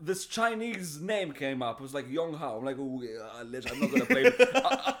 and this Chinese name came up. It was like Yonghao. I'm like, oh, yeah, I'm not gonna play it.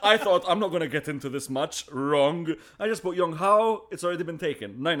 I thought, I'm not gonna get into this much. Wrong. I just put Yonghao. It's already been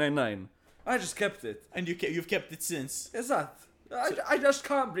taken. 999. I just kept it. And you've kept it since. Exact. I just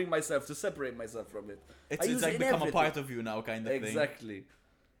can't bring myself to separate myself from it. It's like become a part of you now, kind of thing. Exactly.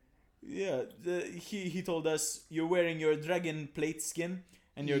 Yeah, he told us you're wearing your dragon plate skin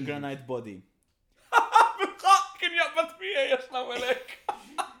and your granite body.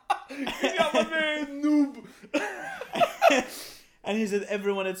 noob. And he said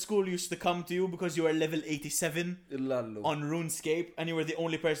everyone at school used to come to you because you were level 87 on RuneScape, and you were the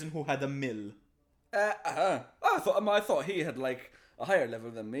only person who had a mill. I thought he had like a higher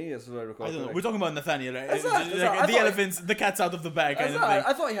level than me, as well. I don't know. We're talking about Nathaniel, right? The elephants, the cat's out of the bag kind of thing.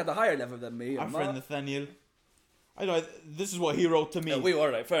 I thought he had a higher level than me. Our friend Nathaniel. I know, this is what he wrote to me.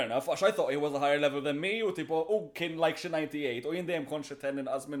 Alright, fair enough. I thought he was a higher level than me, or tipo, kin like 98, or hindi kanske 10 in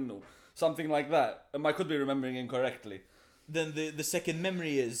Asminu. Something like that. I could be remembering incorrectly. Then the second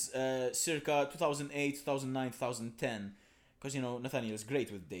memory is circa 2008, 2009, 2010. Because, you know, Nathaniel is great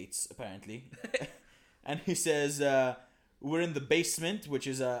with dates, apparently. And he says, we're in the basement, which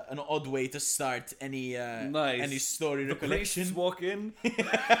is an odd way to start any story recollection. The priests walk in.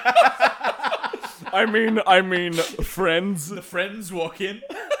 I mean, friends. The friends walk in.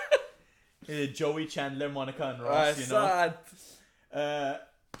 Joey, Chandler, Monica, and Ross, you know. Sad.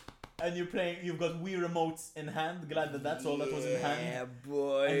 And you've got Wii remotes in hand. Glad that's all that was in hand. Yeah,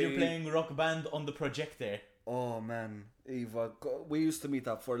 boy. And you're playing Rock Band on the projector. Oh, man. Eva, we used to meet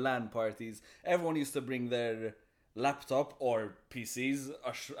up for LAN parties. Everyone used to bring their laptop or PCs.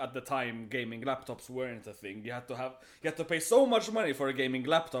 At the time, gaming laptops weren't a thing. You had to pay so much money for a gaming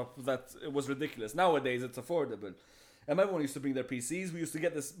laptop that it was ridiculous. Nowadays, it's affordable. And everyone used to bring their PCs. We used to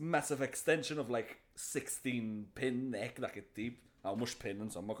get this massive extension of like 16 pin neck, like a deep. Mush pin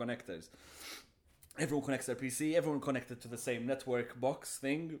and some more connectors. Everyone connects their PC. Everyone connected to the same network box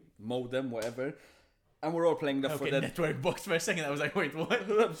thing, modem, whatever. And we're all playing Left 4 Dead. Network box for a second. I was like, wait, what?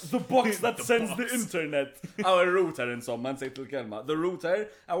 The box that sends the internet. Our router and so man say till Kelma. The router,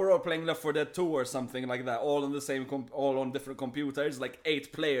 and we're all playing Left 4 Dead 2 or something like that. All on the same, all on different computers. Like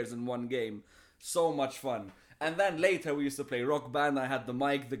 8 players in one game. So much fun. And then later we used to play Rock Band. I had the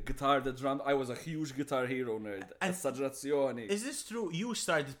mic, the guitar, the drum. I was a huge Guitar Hero nerd. Assagerazioni. Is this true? You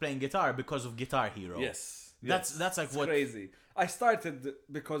started playing guitar because of Guitar Hero? Yes. That's like it's what... crazy. I started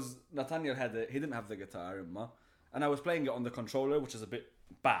because Nathaniel he didn't have the guitar, and I was playing it on the controller, which is a bit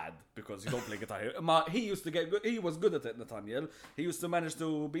bad because you don't play Guitar Hero. He used to get good. He was good at it, Nathaniel. He used to manage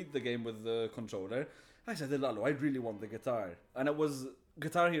to beat the game with the controller. I said, Lalo, I really want the guitar. And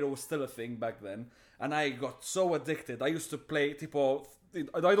Guitar Hero was still a thing back then. And I got so addicted. I used to play, tipo,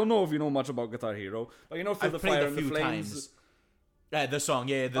 I don't know if you know much about Guitar Hero, but you know, Through the Fire and the Flames. The song,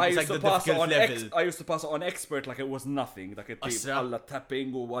 yeah. I used to pass it on I used to pass it on expert like it was nothing. Like alla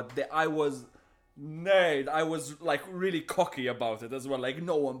tapping or what. I was nerd. I was like really cocky about it as well. Like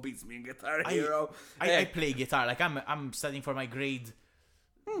no one beats me in Guitar Hero. I play guitar. Like I'm studying for my grade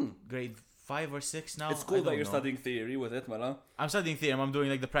 5 or 6 now. It's cool that you're studying theory with it, Mala. I'm studying theory. I'm doing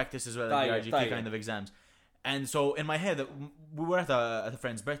like the practice as well, like the RGT kind of exams. And so in my head, we were at a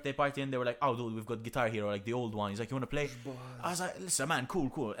friend's birthday party, and they were like, "Oh, dude, we've got Guitar Hero, like the old one." He's like, "You want to play?" I was like, "Listen, man,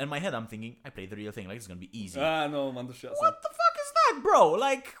 cool." In my head, I'm thinking, I play the real thing. Like it's gonna be easy. No, man, what the fuck is that, bro?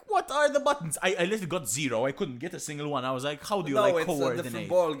 Like, what are the buttons? I literally got 0. I couldn't get a single one. I was like, how do you coordinate? No, it's a different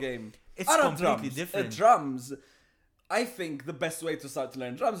ball game. It's completely different. Drums. I think the best way to start to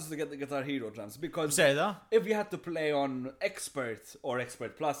learn drums is to get the Guitar Hero drums, because if you had to play on Expert or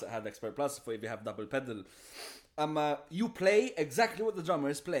Expert Plus, it had Expert Plus for if you have double pedal, you play exactly what the drummer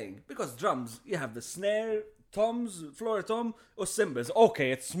is playing, because drums, you have the snare, toms, floor tom, or cymbals.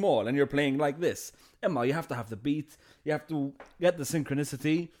 Okay, it's small and you're playing like this. Emma, you have to have the beat, you have to get the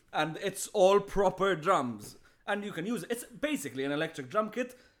synchronicity, and it's all proper drums. And you can use it. It's basically an electric drum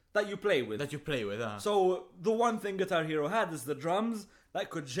kit that you play with. So the one thing Guitar Hero had is the drums that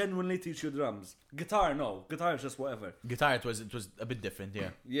could genuinely teach you drums. Guitar, no. Guitar is just whatever. Guitar, it was a bit different, yeah.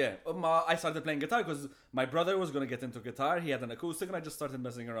 Yeah. I started playing guitar because my brother was going to get into guitar. He had an acoustic, and I just started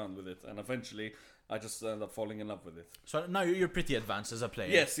messing around with it. And eventually, I just ended up falling in love with it. So now you're pretty advanced as a player.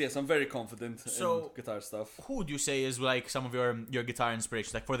 Yes, I'm very confident in guitar stuff. Who would you say is like some of your guitar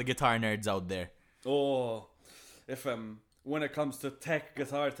inspirations, like for the guitar nerds out there? Oh, if when it comes to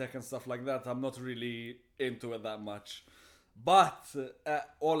guitar tech and stuff like that, I'm not really into it that much. But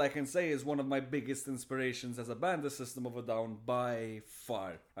all I can say is one of my biggest inspirations as a band is System of a Down by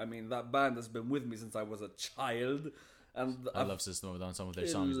far. I mean, that band has been with me since I was a child. And I love System of a Down, some of their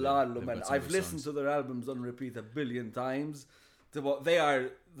songs. Man. I've listened to their albums on repeat a billion times. They are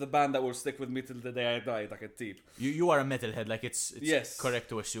the band that will stick with me till the day I die, like a tip. You are a metalhead, like it's yes. correct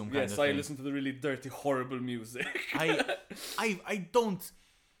to assume. Yes, kind of I thing. listen to the really dirty, horrible music. I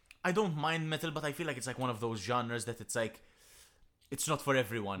don't mind metal, but I feel like it's like one of those genres that it's like it's not for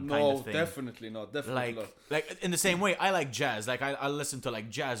everyone. No, kind of thing. Definitely not. Definitely not. Like in the same way, I like jazz. Like I'll listen to like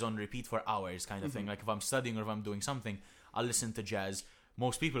jazz on repeat for hours, kind of thing. Like if I'm studying or if I'm doing something, I'll listen to jazz.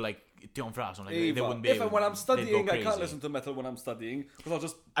 Most people like Tion Frason, like they wouldn't be able. When I'm studying, I can't listen to metal when I'm studying because I'll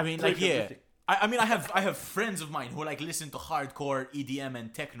just. I mean, like I mean, I have friends of mine who like listen to hardcore EDM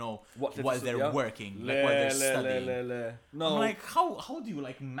and techno while they're working, like while they're studying. No, I'm like, how do you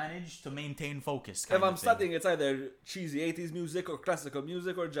like manage to maintain focus? If I'm studying, it's either cheesy 80s music or classical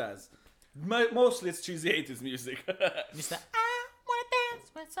music or jazz. Mostly it's cheesy 80s music. Mr. I wanna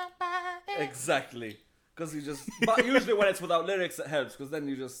dance with somebody. Exactly. Because but usually when it's without lyrics it helps, because then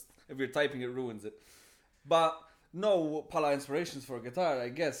if you're typing it ruins it. But no Pala inspirations for guitar, I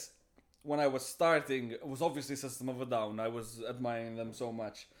guess. When I was starting, it was obviously System of a Down. I was admiring them so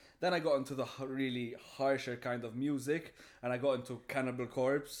much. Then I got into the really harsher kind of music, and I got into Cannibal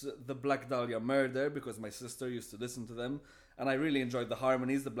Corpse, the Black Dahlia Murder, because my sister used to listen to them, and I really enjoyed the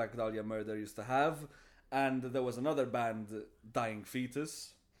harmonies the Black Dahlia Murder used to have. And there was another band, Dying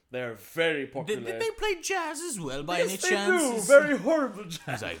Fetus. They're very popular. Did they play jazz as well, by any yes, chance? They do. Very horrible jazz.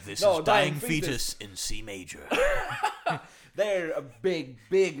 It's like, this is Dying Fetus in C major. They're a big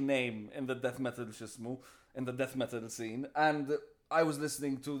name in the death metal schismo, in the death metal scene, and I was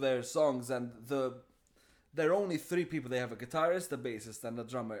listening to their songs, and there are only 3 people. They have a guitarist, a bassist, and a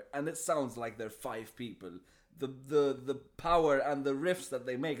drummer, and it sounds like they're 5 people. The power and the riffs that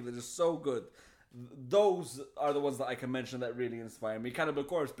they make, they're just so good. Those are the ones that I can mention that really inspire me. Cannibal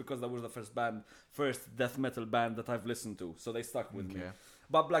Corpse, because that was the first death metal band that I've listened to, so they stuck with me.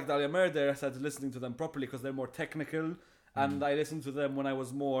 But Black Dahlia Murder, I started listening to them properly because they're more technical, and I listened to them when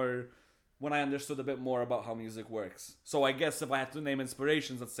I understood a bit more about how music works. So I guess if I had to name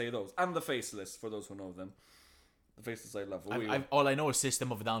inspirations, I'd say those. And the Faceless, for those who know them. The Faceless I love. All I know is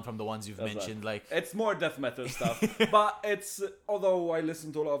System of a Down from the ones you've mentioned. Like it's more death metal stuff. But it's, although I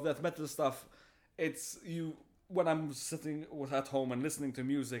listen to a lot of death metal stuff, when I'm sitting at home and listening to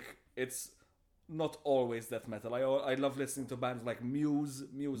music, it's not always death metal. I love listening to bands like Muse.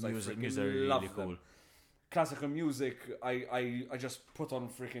 Muse I freaking love really cool. Them. Classical music, I just put on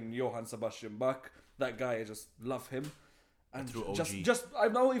freaking Johann Sebastian Bach. That guy, I just love him. And just I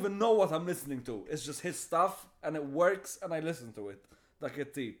don't even know what I'm listening to. It's just his stuff, and it works, and I listen to it like a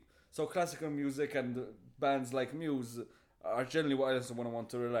deep. So classical music and bands like Muse are generally what I listen when I want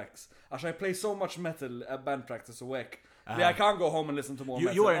to relax. Actually, I play so much metal at band practice a week. I can't go home and listen to more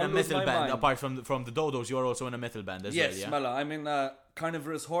metal. You are in a metal band, mind. Apart from the Dodos, you are also in a metal band as well, yeah? Yes, Mela. I'm in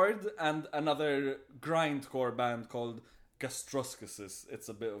Carnivorous Horde and another grindcore band called Gastroscusis. It's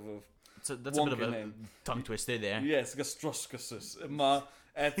a bit of a that's a bit of a name. Tongue twister there. Yes, Gastroscusis.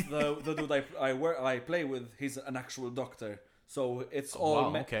 The dude I play with, he's an actual doctor. So it's a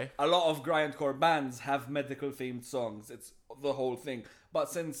lot of grindcore bands have medical themed songs. It's the whole thing. But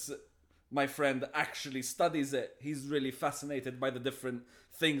since my friend actually studies it, he's really fascinated by the different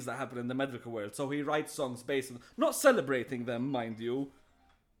things that happen in the medical world. So he writes songs based on, not celebrating them, mind you.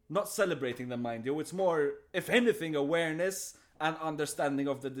 It's more, if anything, awareness and understanding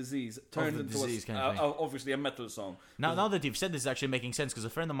of the disease turned into obviously a metal song. Now that you've said this, is actually making sense, because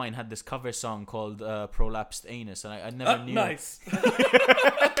a friend of mine had this cover song called Prolapsed Anus, and I never knew. Nice.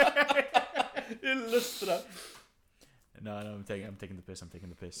 Illustra. No, I'm taking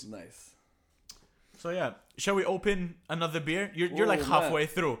the piss. Nice. So yeah, shall we open another beer? You're like halfway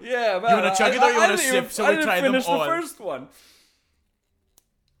through. Yeah, man. You wanna chug it or you wanna sip? So we try them all. I didn't finish the first one.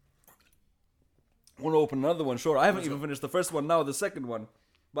 I want to open another one, sure. I haven't even finished the first one now, the second one.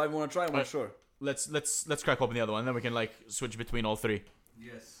 But I want to try one, sure. Let's crack open the other one, and then we can like switch between all 3.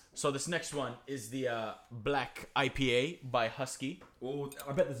 Yes. So this next one is the Black IPA by Husky. Oh,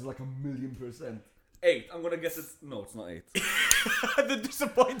 I bet this is like 1,000,000%. 8. I'm gonna guess it's... No, it's not 8. The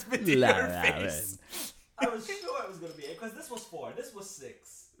disappointment in your face. I was sure it was gonna be 8, because this was 4, this was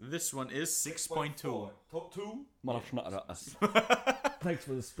 6. This one is 6.2. Top 2? Thanks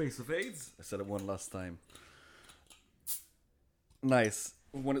for the space of AIDS. I said it one last time. Nice.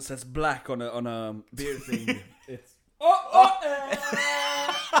 When it says black on a beer thing, it's...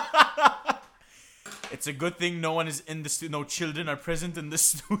 It's a good thing no one is in the studio. No children are present in the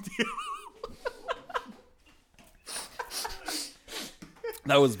studio.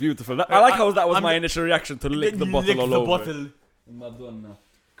 That was beautiful. I like how that was my initial reaction to lick the bottle all over. Bottle. Madonna.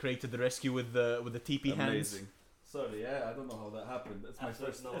 Craig to the rescue with the TP hands. Sorry, I don't know how that happened. It's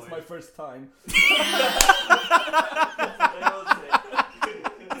my first time.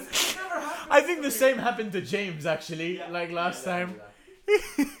 I think the same happened to James actually, like last time. I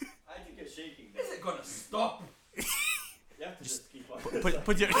think you're shaking. Is it gonna stop? You have to just keep on.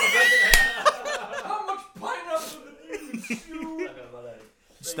 Put your How much pineapple did you chew?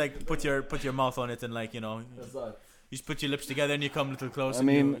 just like put your mouth on it and like you just put your lips together and you come a little closer. I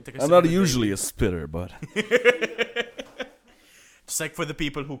mean, I'm not usually a spitter, but just like for the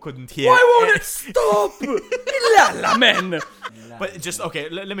people who couldn't hear. Why won't it stop? La man. But just okay,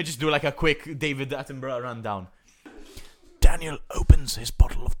 let me just do like a quick David Attenborough rundown. Daniel opens his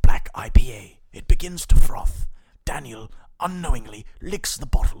bottle of black IPA. It begins to froth. Daniel unknowingly licks the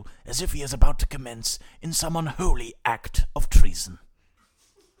bottle as if he is about to commence in some unholy act of treason.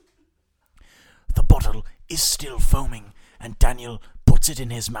 The bottle is still foaming, and Daniel puts it in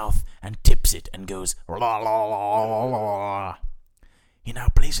his mouth and tips it and goes la la la la la. He now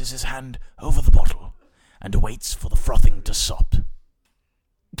places his hand over the bottle and waits for the frothing to stop.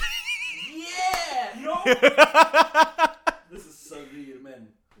 Yeah! No! This is so real, man.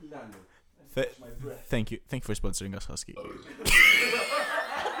 Thank you for sponsoring us, Husky.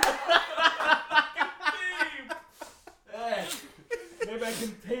 Maybe I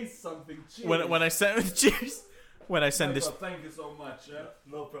can taste something. Cheers. When I send cheers. When I send this. Thank you so much.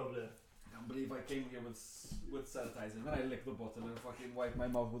 No problem. I can't believe I came here with sanitizer. Then I lick the bottle and fucking wipe my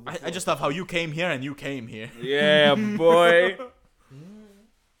mouth with the I just love how you came here and you came here. Yeah, boy.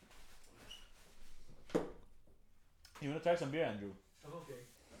 You wanna try some beer, Andrew? I'm okay.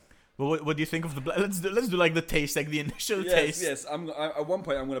 Well, what do you think of the? Let's do like the taste, like the initial taste. Yes. At one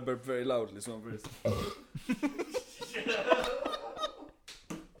point I'm gonna burp very loudly, so I'm very.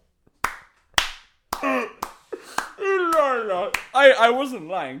 I wasn't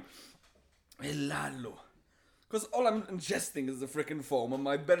lying. Ilalo. Because all I'm ingesting is the freaking foam, and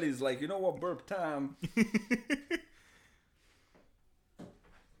my belly's like, you know what, burp time.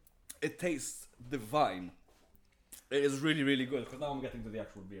 It tastes divine. It is really, really good. Because now I'm getting to the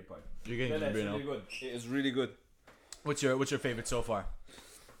actual beer part. You're getting to the beer now. Really good. It is really good. What's your favorite so far?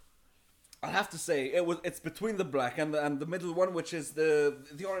 I have to say it's between the black and the middle one, which is the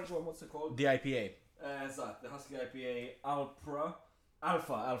orange one. What's it called? The IPA. It's that the Husky IPA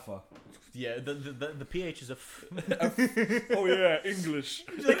Alpha. Yeah, the pH is a. Oh yeah, English.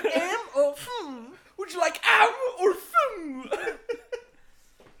 Would you like M or Would you like am or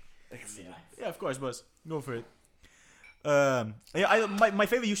Excellent. Yeah, of course, boss. Go for it. My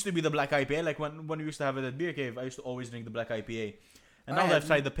favorite used to be the black IPA. Like when we used to have it at Beer Cave, I used to always drink the black IPA. And now that I've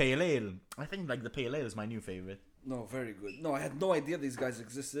tried the pale ale, I think like the pale ale is my new favorite. No, very good. No, I had no idea these guys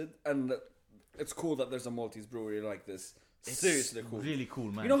existed, and it's cool that there's a Maltese brewery like this. It's seriously cool. Really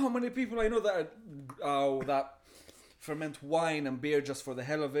cool, man. You know how many people I know that ferment wine and beer just for the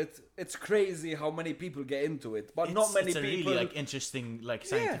hell of it? It's crazy how many people get into it, but not many people. It's a really interesting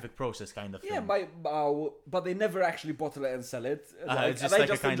scientific process kind of thing. Yeah, but they never actually bottle it and sell it. It's just they like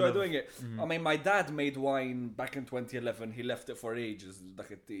just enjoy doing it. Mm-hmm. I mean, my dad made wine back in 2011. He left it for ages,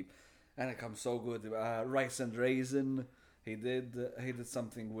 like a tea, and it comes so good. Rice and raisin. He did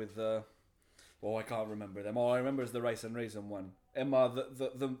something with. I can't remember them. All I remember is the rice and raisin one. Emma,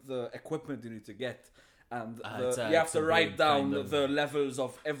 the equipment you need to get. And you have to write down the levels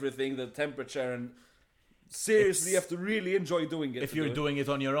of everything, the temperature, and seriously, you have to really enjoy doing it. If you're doing it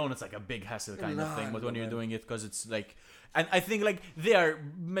on your own, it's like a big hassle kind of thing. But when you're doing it, because it's like, and I think like they are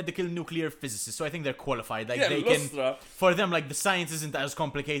medical nuclear physicists, so I think they're qualified. Like they can, for them, like the science isn't as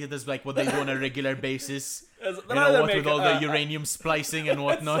complicated as like what they do on a regular basis. With all the uranium splicing and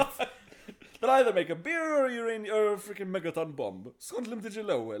whatnot. They'll either make a beer or a freaking megaton bomb.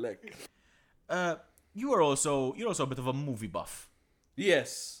 You're also a bit of a movie buff.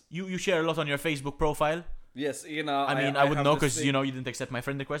 Yes. You share a lot on your Facebook profile. Yes, I wouldn't know because you didn't accept my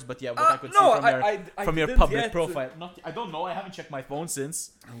friend request, but yeah, what I could see from your public profile. I don't know. I haven't checked my phone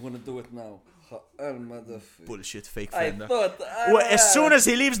since. I'm gonna do it now. Bullshit, fake friend. As soon as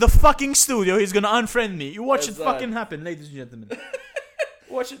he leaves the fucking studio, he's gonna unfriend me. You watch it fucking happen, ladies and gentlemen.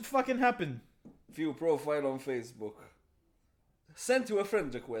 Watch it fucking happen. View profile on Facebook. Send to a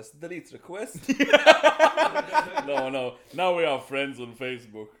friend request. Delete request. No. Now we are friends on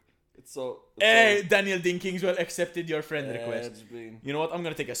Facebook. Hey, Daniel Dean Kingswell accepted your friend request. You know what? I'm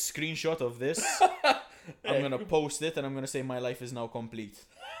gonna take a screenshot of this. I'm gonna post it and I'm gonna say my life is now complete.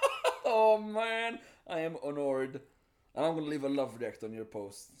 Oh man, I am honored. And I'm gonna leave a love react on your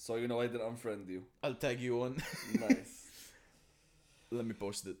post, so you know I didn't unfriend you. I'll tag you on. Nice. Let me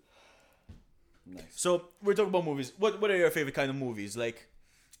post it. Nice. So we're talking about movies. What are your favorite kind of movies? Like,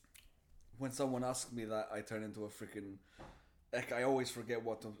 when someone asks me that, I turn into a freaking... Like, I always forget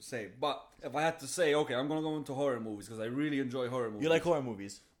what to say. But if I had to say, okay, I'm gonna go into horror movies because I really enjoy horror movies. you like horror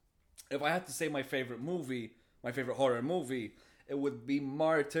movies? If I had to say my favorite horror movie, it would be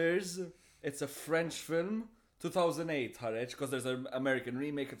Martyrs. It's a French film, 2008, Harech, because there's an American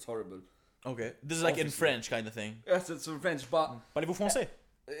remake. It's horrible. Okay, this is like in Obviously. French kind of thing. Yes, it's in French, but Parlez-vous français?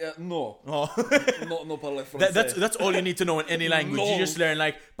 no, Oh. no parle français. That's all you need to know in any language. No. You just learn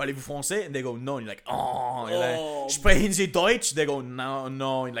like parlez-vous français, and they go no, and you're like oh. You're Oh. like sprechen Sie Deutsch? They go no,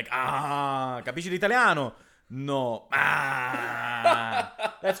 no. And you're like capisci l'italiano? No.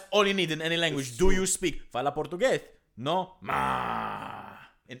 That's all you need in any language. Do you speak? Fala português? No.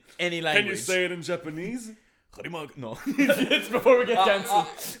 In any language. Can you say it in Japanese? No. It's before we get cancelled.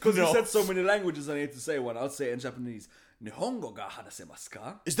 Because No. you said so many languages, I need to say one. I'll say it in Japanese. Nihongo ga hanasemasu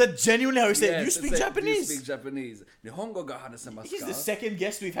ka? Is that genuinely how you say it? Yes, You it's speak like, Japanese? Do you speak Japanese? Nihongo ga hanasemasu He's ka? the second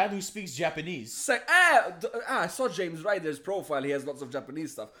guest we've had who speaks Japanese. I saw James Ryder's profile. He has lots of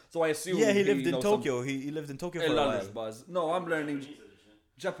Japanese stuff. So I assume Yeah, he lived in knows Tokyo. He lived in Tokyo for a while. Buzz. No, I'm learning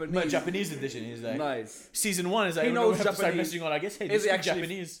Japanese. No, Japanese edition. He's like Nice. season 1 is like He we knows have to start Japanese. messaging on. I guess hey, do Is you he speak actually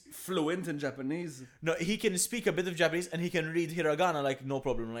Japanese? fluent in Japanese? No, he can speak a bit of Japanese and he can read hiragana like no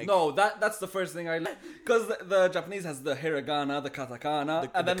problem. Like No, that's the first thing I learned. Because the Japanese has the hiragana, the katakana,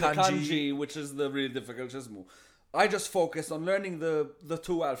 and then the kanji, which is the really difficult shizmu. I just focused on learning the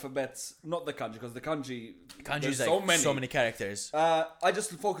two alphabets, not the kanji, because the kanji kanji is there's like so many characters. I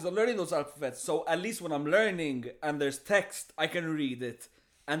just focus on learning those alphabets, so at least when I'm learning and there's text, I can read it,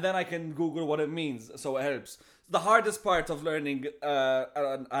 and then I can Google what it means, so it helps. The hardest part of learning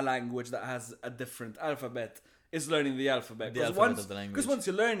a language that has a different alphabet is learning the alphabet. The alphabet of the language. Because once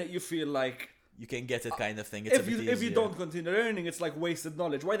you learn it, you feel like... You can get it kind of thing. It's If you don't continue learning, it's like wasted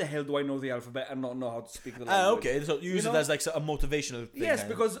knowledge. Why the hell do I know the alphabet and not know how to speak the language? Okay, so you use it as like a motivational thing. Yes,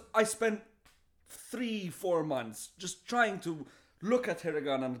 kind of. because I spent 3-4 months just trying to look at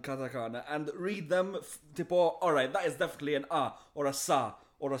hiragana and katakana and read them. Tipo, alright, that is definitely an a or a sa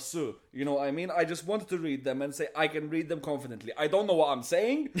or a su. You know what I mean? I just wanted to read them and say I can read them confidently. I don't know what I'm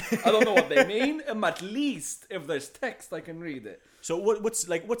saying. I don't know what they mean. At least if there's text, I can read it. So what's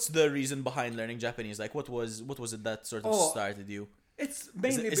the reason behind learning Japanese? Like what was it that sort of started you? It's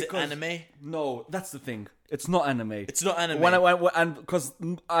mainly Is it because anime? No, that's the thing. It's not anime. It's not anime. And because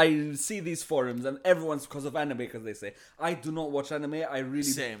I see these forums and everyone's because of anime, because they say I do not watch anime. I really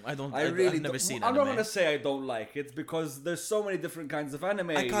Same. I've never seen I'm anime. not gonna say I don't like it because there's so many different kinds of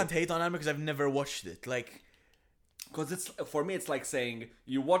anime. I can't hate on anime because I've never watched it. Like, because it's for me, it's like saying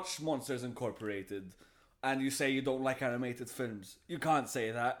you watch Monsters Incorporated and you say you don't like animated films. You can't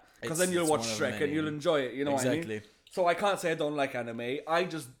say that because then you'll watch Shrek and you'll enjoy it. You know what I mean? Exactly. So I can't say I don't like anime. I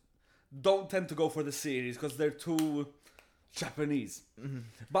just don't tend to go for the series because they're too Japanese. Mm-hmm.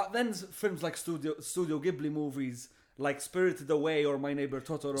 But then films like Studio Ghibli movies, like Spirited Away or My Neighbor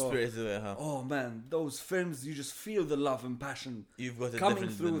Totoro. Spirited Away, huh? Oh man, those films, you just feel the love and passion You've got it coming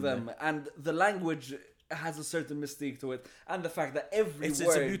through them, and the language has a certain mystique to it, and the fact that every It's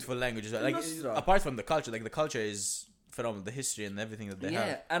word... a beautiful language as well. Like, apart from the culture, like the culture is phenomenal. The history and everything that they have.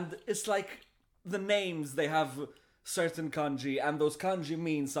 Yeah, and it's like the names, they have certain kanji, and those kanji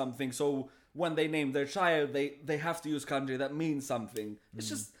mean something, so when they name their child, they have to use kanji that means something. It's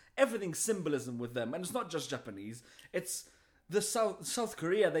just everything symbolism with them, and it's not just Japanese. It's the South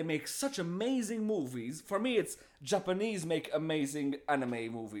Korea. They make such amazing movies. For me, it's Japanese make amazing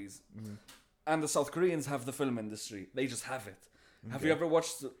anime movies, and the South Koreans have the film industry. They just have it. Okay. Have you ever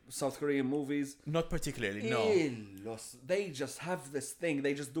watched South Korean movies? Not particularly, no. They just have this thing.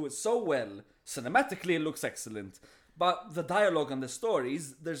 They just do it so well. Cinematically, it looks excellent. But the dialogue and the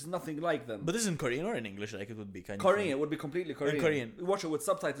stories, there's nothing like them. But this is in Korean or in English? Like it would be kind of... Korean, it would be completely Korean. In Korean. Watch it with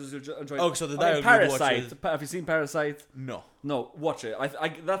subtitles, you'll enjoy it. Oh, so the dialogue Parasite. would watch Have you seen Parasite? No. No, watch it.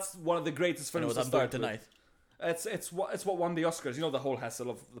 That's one of the greatest films to start tonight. It's what won the Oscars. You know the whole hassle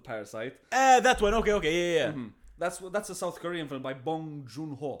of the Parasite. That one. Okay, yeah. Mm-hmm. That's a South Korean film by Bong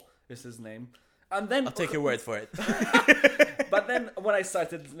Joon-ho is his name. And then I'll take your word for it. But then when I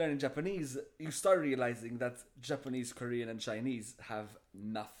started learning Japanese, you start realizing that Japanese, Korean, and Chinese have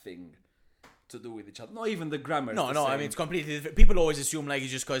nothing to do with each other. Not even the grammar. No. I mean, it's completely different. People always assume like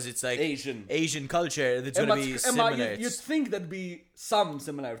it's just because it's like Asian culture that's gonna be similar. You'd think there'd be some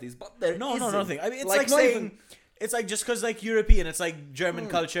similarities, but there no, isn't. nothing. I mean, it's like saying. It's like just because like European, it's like German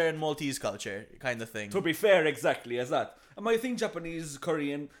culture and Maltese culture kind of thing. To be fair, exactly as that. And I think Japanese,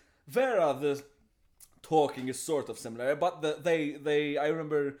 Korean, the talking is sort of similar, but I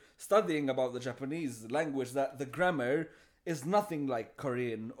remember studying about the Japanese language that the grammar is nothing like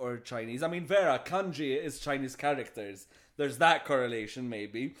Korean or Chinese. I mean, Vera, kanji is Chinese characters. There's that correlation,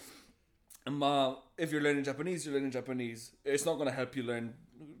 maybe. If you're learning Japanese, you're learning Japanese. It's not going to help you learn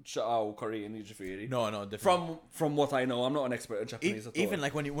Korean, No, different. From what I know, I'm not an expert in Japanese at all. Even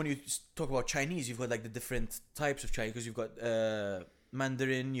like when you talk about Chinese, you've got like the different types of Chinese, because you've got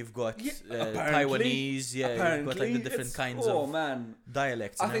Mandarin, you've got Taiwanese, you've got like the different kinds of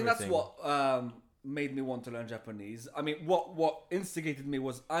dialects. I think that's what made me want to learn Japanese. I mean, what instigated me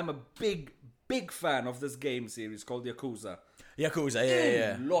was I'm a big fan of this game series called Yakuza.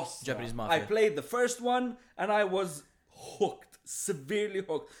 Yeah. Lost Japanese mafia. I played the first one and I was hooked, severely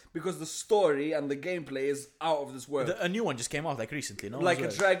hooked, because the story and the gameplay is out of this world. A new one just came out like recently, no? Like a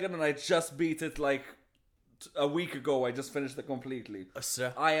Dragon, and I just beat it like a week ago. I just finished it completely.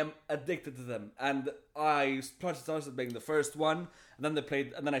 I am addicted to them, and I started playing the first one, and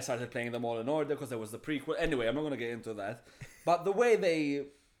then I started playing them all in order because there was the prequel. Anyway, I'm not going to get into that, but the way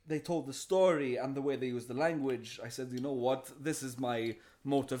they told the story and the way they used the language, I said, you know what, this is my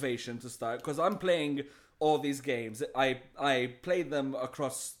motivation to start, because I'm playing all these games. I played them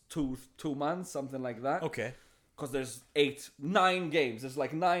across two months, something like that. Okay. Because there's 9 games. There's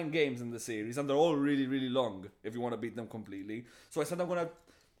like 9 games in the series, and they're all really, really long if you want to beat them completely. So I said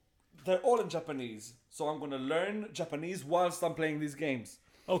they're all in Japanese, so I'm going to learn Japanese whilst I'm playing these games.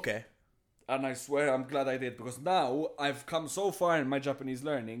 Okay. And I swear I'm glad I did, because now I've come so far in my Japanese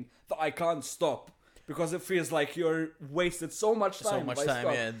learning that I can't stop, because it feels like you're wasted so much time.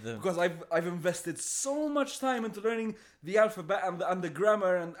 Because I've invested so much time into learning the alphabet and the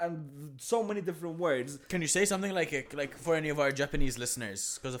grammar and so many different words. Can you say something like for any of our Japanese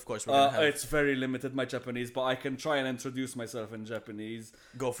listeners? Because of course we're gonna have... It's very limited, my Japanese, but I can try and introduce myself in Japanese.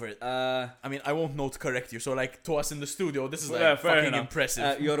 Go for it. I mean, I won't know to correct you, so like to us in the studio, this is like fucking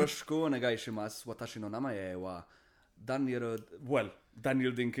impressive. Yoroshiku onegai shimasu. Watashi no namae wa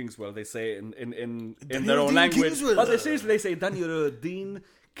Daniel Dean Kingswell, they say in their own language. Kingswell. But they say Daniel Dean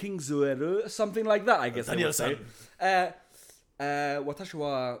Kingswell, something like that, I guess. Daniel-san. Watashi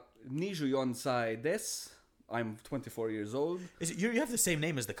wa 24 desu. I'm 24 years old. You have the same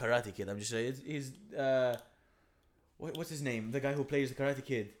name as the Karate Kid. I'm just saying. He's what's his name? The guy who plays the Karate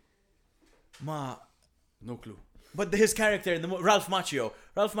Kid. No clue. But his character in Ralph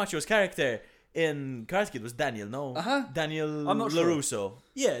Macchio's character in Karate Kid was Daniel, no? Daniel I'm not LaRusso. Sure.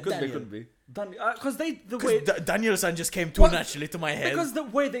 Yeah, could be. Because Daniel-san just came too naturally to my head. Because the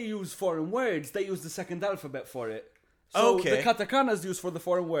way they use foreign words, they use the second alphabet for it. So the katakana is used for the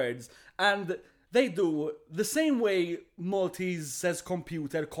foreign words, and they do the same way Maltese says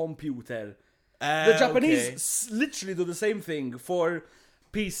computer. The Japanese literally do the same thing for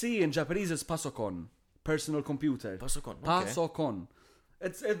PC in Japanese is pasokon, personal computer. Pasokon.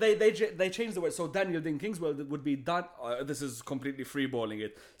 It's they changed the word. So Daniel Dean Kingswell would be this is completely freeballing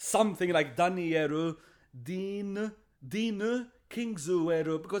it. Something like Daniel Dean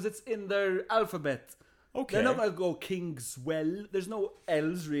Kingswell, because it's in their alphabet. Okay. They're not gonna go Kingswell. There's no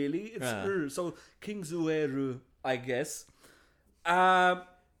L's really. It's so Kingswell, I guess.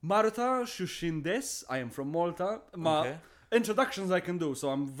 Maruta Shushin des. I am from Malta. Introductions I can do,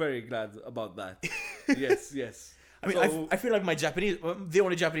 so I'm very glad about that. Yes. I mean, I feel like my Japanese, the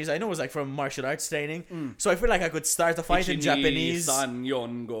only Japanese I know is like from martial arts training. So I feel like I could start a fight in Japanese. San,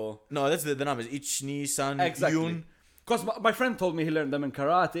 yon, go. No, that's the numbers. Ich, ni, san, yun. Because my friend told me he learned them in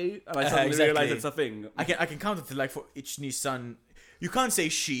karate, and I suddenly realized it's a thing. I can count it to like for ich, ni, san. You can't say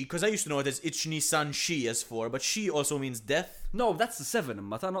she, because I used to know it as ich, ni, san, she as 4, but she also means death. No, that's the 7,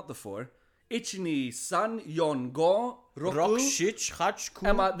 Mata, not the 4. Ich, ni, san, yon, go, Rock, shich, hach, ku.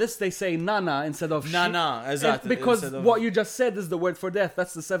 Emma, this they say nana instead of nana, exactly. Because what you just said is the word for death.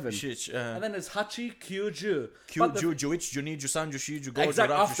 That's the 7. Shich, and then it's hachi, kyu, ju. Ju, juich, juni, jusan, jushi, jugo.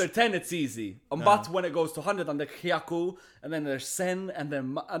 Exactly. After 10, it's easy. But when it goes to 100, and the hyaku, and then there's sen, and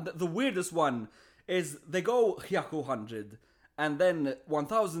then the weirdest one is they go hyaku 100, and then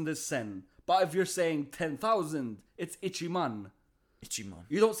 1000 is sen. But if you're saying 10,000, it's ichiman. Ichiman.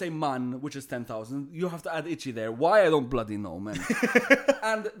 You don't say man, which is 10,000. You have to add ichi there. Why? I don't bloody know, man.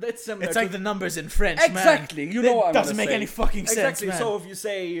 And it's similar. It's like the numbers in French, exactly. Man. You know what I'm doesn't make any fucking sense, exactly. Man. So if you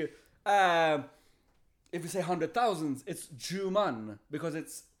say 100,000, it's juman because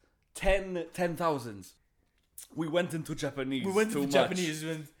it's 10,000. We went into Japanese. Japanese,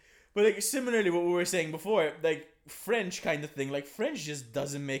 but like similarly, what we were saying before, like French kind of thing. Like French just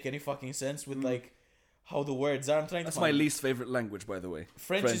doesn't make any fucking sense with like how the words are. That's my least favorite language, by the way.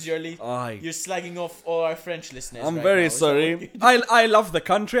 French is your least. You're slagging off all our French listeners. I'm very sorry. I love the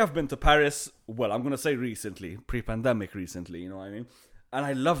country. I've been to Paris. Well, I'm gonna say recently, pre-pandemic recently. You know what I mean? And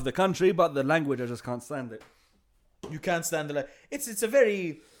I love the country, but the language I just can't stand it. You can't stand the it's a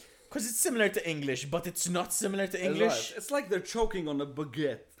very because it's similar to English, but it's not similar to English. It's like they're choking on a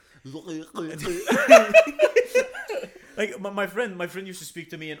baguette. Like my friend used to speak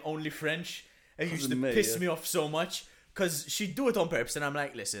to me in only French, and it used to piss me off so much because she'd do it on purpose, and I'm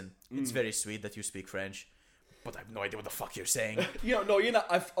like, listen, it's very sweet that you speak French, but I have no idea what the fuck you're saying.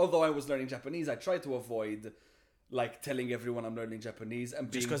 Although I was learning Japanese, I tried to avoid like telling everyone I'm learning Japanese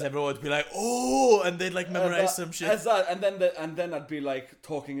and just because everyone would be like, oh, and they'd like memorize some shit. And then I'd be like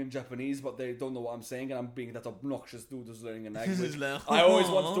talking in Japanese, but they don't know what I'm saying, and I'm being that obnoxious dude who's learning a language. I always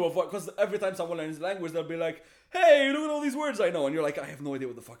wanted to avoid, because every time someone learns a language, they'll be like, hey, look at all these words I know, and you're like, I have no idea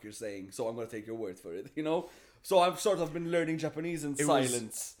what the fuck you're saying, so I'm gonna take your word for it, you know. So I've sort of been learning Japanese in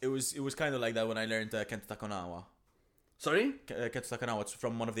silence. It was kind of like that when I learned Kento Takonawa. Sorry? Kento Takonawa, it's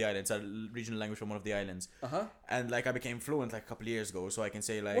from one of the islands, a regional language from one of the islands. And like I became fluent like a couple of years ago, so I can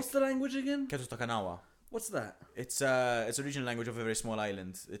say like... What's the language again? Kento Takonawa. What's that? It's a regional language of a very small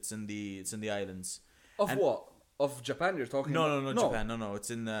island. It's in the islands. What? Of Japan you're talking about? No, Japan. No.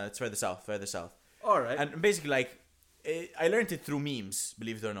 It's further south. Alright. And basically like I learned it through memes,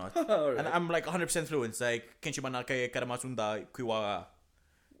 believe it or not. Right. And I'm like 100% fluent. It's like Kenshimana Kai Karamasunda Kuiwa.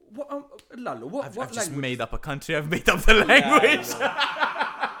 What I've just made up a country. I've made up the language.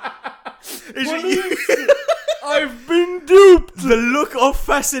 I've been duped. The look of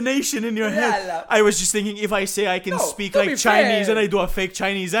fascination in your head. I was just thinking, if I say I can speak like Chinese and I do a fake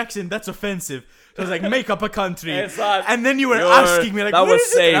Chinese accent, that's offensive. So I was like, make up a country. And then you were asking me like, that was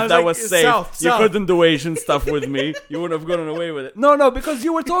safe. That like, was safe. South. You couldn't do Asian stuff with me. You wouldn't have gotten away with it. No, because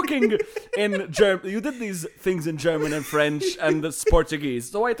you were talking in German. You did these things in German and French and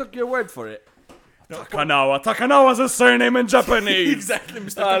Portuguese. So I took your word for it. Takanawa. Takanawa's a surname in Japanese. Exactly,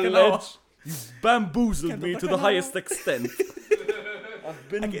 Mr. Takanawa. You bamboozled me to the highest extent. I've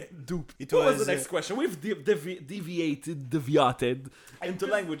been duped. What was the next question? We've deviated into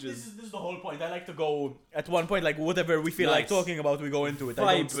languages. This is the whole point. I like to go at one point, like whatever we feel like talking about, we go into it.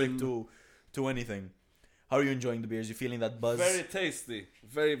 I don't stick to anything. How are you enjoying the beers? You feeling that buzz? Very tasty.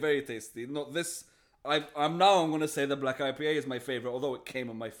 Very, very tasty. I'm gonna say the black IPA is my favorite, although it came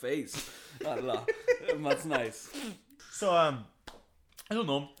on my face. That's nice. So I don't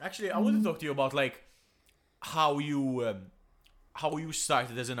know. Actually, I want to talk to you about like how you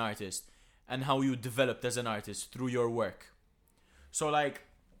started as an artist and how you developed as an artist through your work. So like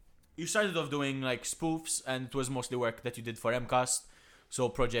you started off doing like spoofs, and it was mostly work that you did for MCAST, so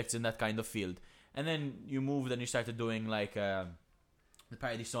projects in that kind of field. And then you moved and you started doing like the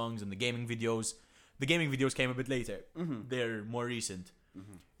parody songs and the gaming videos. The gaming videos came a bit later. Mm-hmm. They're more recent.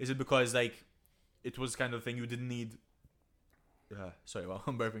 Mm-hmm. Is it because like it was kind of thing you didn't need?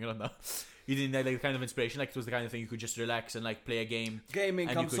 I'm burping a lot now. You didn't need like the kind of inspiration, like it was the kind of thing you could just relax and like play a game. Gaming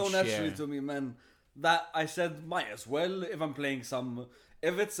comes so naturally to me, man, that I said might as well if I'm playing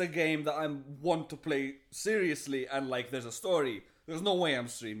if it's a game that I want to play seriously and like there's a story, there's no way I'm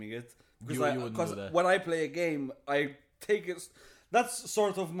streaming it. Because when I play a game, I take it. That's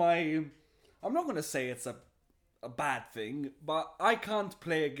sort of my. I'm not gonna say it's a bad thing, but I can't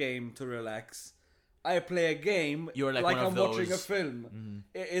play a game to relax. I play a game like I'm watching a film. Mm-hmm.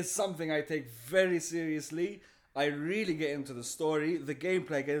 It is something I take very seriously. I really get into the story, the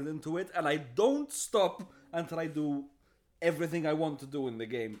gameplay, I get into it, and I don't stop until I do everything I want to do in the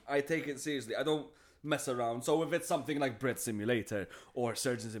game. I take it seriously. I don't mess around. So if it's something like Bread Simulator or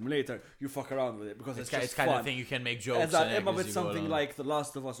Surgeon Simulator, you fuck around with it because it's just fun. Kind of thing you can make jokes. If it's something like The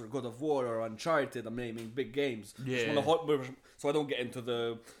Last of Us or God of War or Uncharted, I'm naming big games. Yeah. So I don't get into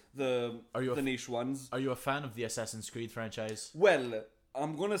the niche ones. Are you a fan of the Assassin's Creed franchise? Well,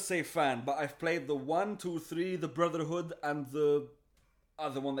 I'm gonna say fan, but I've played the 1, 2, 3, the Brotherhood, and the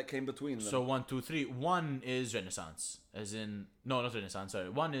other one that came between them. So 1, 2, 3. 1 is Renaissance, as in not Renaissance. Sorry,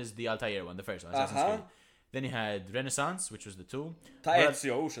 1 is the Altair one, the first one, Assassin's Creed. Then you had Renaissance, which was the 2.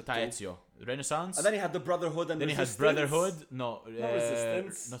 Taezio. Renaissance. And then you had the Brotherhood and then Resistance. Then you had Brotherhood. No,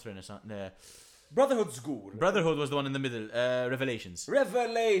 Resistance. Not Renaissance. Brotherhood's good. Brotherhood was the one in the middle. Revelations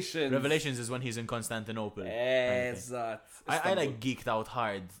is when he's in Constantinople. Exact. I like geeked out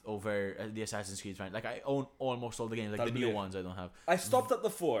hard over the Assassin's Creed franchise. Like I own almost all the games. Like the new ones I don't have. I stopped at the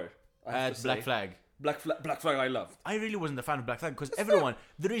 4. At Black Flag. Black Flag I loved. I really wasn't a fan of Black Flag because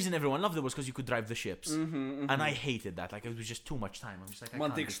the reason everyone loved it was because you could drive the ships. And I hated that. Like it was just too much time. I'm just like,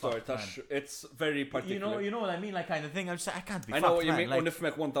 it's very particular. You know what I mean? Like kind of thing. I'm just like, I can't be I know what you mean. Like,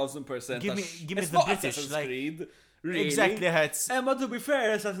 1000%. Give me it's the not British Assassin's like, Creed. Really? Exactly. But to be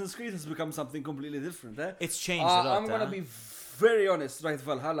fair, Assassin's Creed has become something completely different. It's changed a lot. I'm gonna be very honest. Right,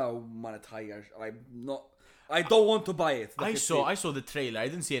 Valhalla, I don't want to buy it. I saw the trailer. I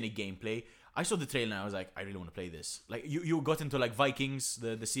didn't see any gameplay. I saw the trailer and I was like, I really want to play this. Like, you got into like Vikings,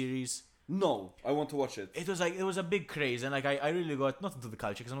 the series. No, I want to watch it. It was a big craze, and like I really got not into the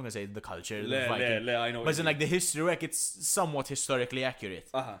culture, because I'm not gonna say the culture, the Viking, I know. but in like the history, like it's somewhat historically accurate,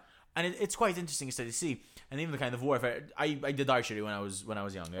 Uh-huh. and it's quite interesting to see, and even the kind of warfare. I did archery when I was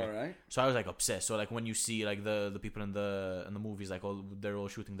younger, Alright. so I was like obsessed. So like when you see like the people in the movies, like they're all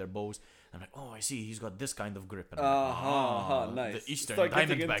shooting their bows, I'm like, oh, I see, he's got this kind of grip, and nice. the Eastern Start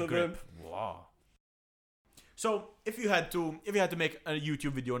getting Diamondback into grip. Wow. So if you had to make a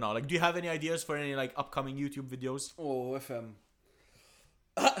YouTube video now, like, do you have any ideas for any like upcoming YouTube videos? Oh, if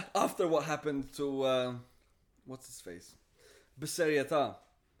after what happened to what's his face, Biseriata.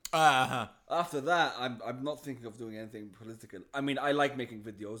 After that, I'm not thinking of doing anything political. I mean, I like making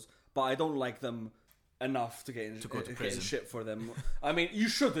videos, but I don't like them enough to get in shit for them. I mean, you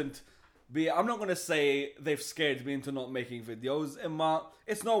shouldn't be. I'm not gonna say they've scared me into not making videos.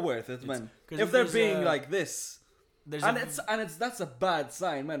 It's not worth it, man. If they're being like this, that's a bad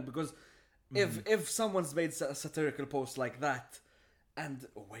sign, man. Because if someone's made a satirical post like that, and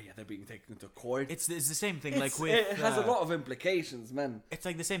they're being taken to court. It's the same thing. It has a lot of implications, man. It's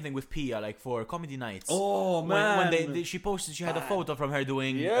like the same thing with Pia, like for comedy nights. Oh man! When she posted, she had a photo from her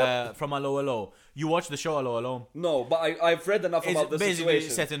doing from Allo Allo. You watched the show Allo Allo? No, but I've read enough about the basically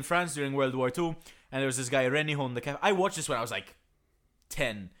situation. Set in France during World War II, and there was this guy René Hon. I watched this when I was like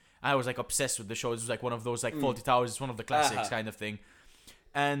 10. I was like obsessed with the show. It was like one of those like Fawlty Towers. It's one of the classics kind of thing.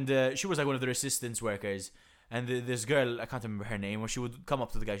 And she was like one of the resistance workers. And this girl, I can't remember her name, where she would come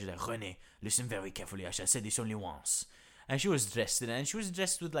up to the guy, she's like, René, listen very carefully, I shall say this only once. And she was dressed in it, and she was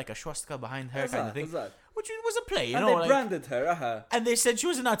dressed with like a swastika behind her kind of thing. Which was a play, you know. And they branded her, And they said she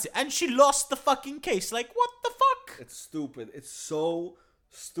was a Nazi, and she lost the fucking case. Like, what the fuck? It's stupid. It's so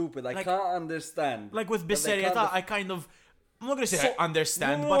stupid. I can't understand. Like with Biseriata, I kind of, I'm not going to say I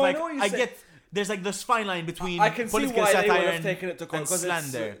understand, but like, I get... There's like this fine line between I can see why they would have taken it to court, and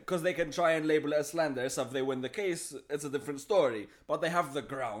slander. Because they can try and label it as slander. So if they win the case, it's a different story. But they have the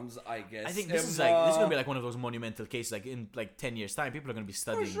grounds, I guess. I think this is gonna be like one of those monumental cases. Like in like 10 years' time, people are gonna be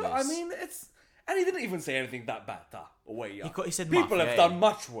studying this. I mean, and he didn't even say anything that bad. He said people mafia, have done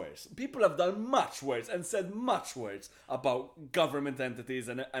much worse. People have done much worse and said much worse about government entities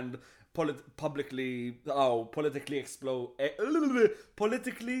and politically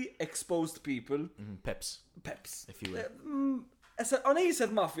exposed people. Peps, if you will. He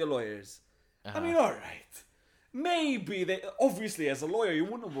said mafia lawyers. I mean, all right. Maybe they obviously, as a lawyer, you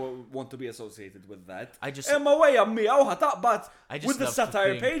wouldn't want to be associated with that. But with the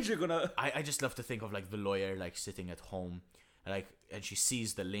satire page, you're gonna. I just love to think of like the lawyer like sitting at home, and she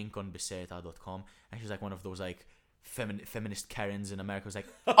sees the link on biseriata.com, and she's like one of those like feminist Karens in America, was like,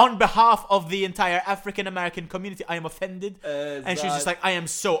 on behalf of the entire African American community, I am offended, and she's just like, I am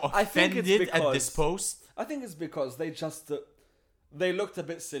so offended at this post. I think it's because they looked a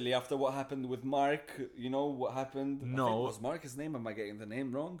bit silly after what happened with Mark. You know what happened? No, I think, was Mark his name? Am I getting the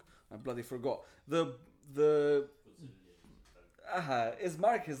name wrong? I bloody forgot. Is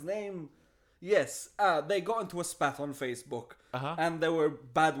Mark his name? Yes, they got into a spat on Facebook, and there were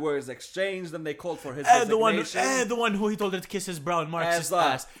bad words exchanged, and they called for his resignation. The one who he told her to kiss his brow and Mark's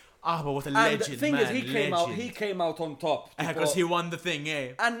ass. But what a legend, the thing man. Is, he came out on top. Because he won the thing,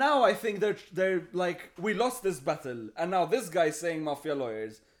 And now I think they're like, we lost this battle, and now this guy's saying mafia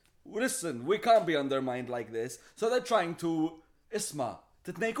lawyers, listen, we can't be undermined like this. So they're trying to,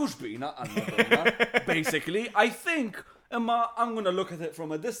 basically, I think... I'm going to look at it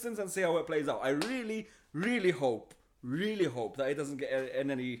from a distance and see how it plays out. I really, really hope that it doesn't get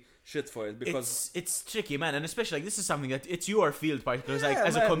any shit for it, because... It's tricky, man, and especially, like, this is something that it's your field, because,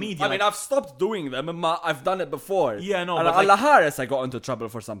 as a comedian... I mean, I've stopped doing them, I've done it before. Yeah, no, and but... Alaharis, I got into trouble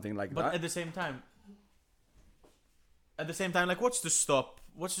for something like that. But at the same time, like, what's to stop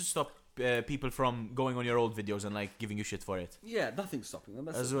people from going on your old videos and, like, giving you shit for it? Yeah, nothing's stopping them.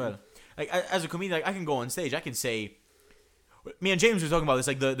 As well. Like, as a comedian, like, I can go on stage, I can say... Me and James were talking about this,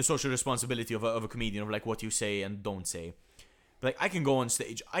 like the social responsibility of a comedian, of like what you say and don't say. But like, I can go on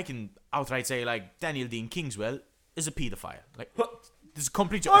stage, I can outright say like Daniel Dean Kingswell is a paedophile. Like, this is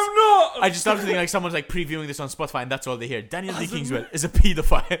complete. I'm not. I just love to think like someone's like previewing this on Spotify and that's all they hear. Daniel Dean Kingswell is a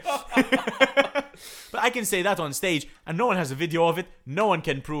paedophile. But I can say that on stage, and no one has a video of it. No one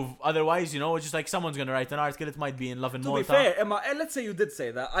can prove otherwise. You know, it's just like someone's gonna write an article. It might be in Love and Malta. To be fair, Emma, let's say you did say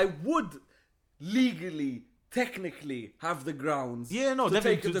that, I would legally. Technically have the grounds to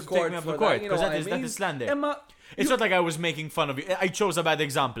take it to court, because that is slander. Emma, it's not like I was making fun of you. I chose a bad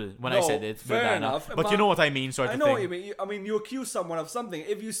example when I said it. Fair enough. But you know what I mean, sort of thing. I know what you mean. I mean, you accuse someone of something.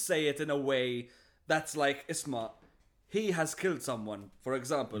 If you say it in a way that's like, Isma, he has killed someone, for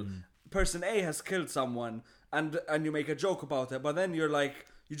example. person A has killed someone and you make a joke about it, but then you're like,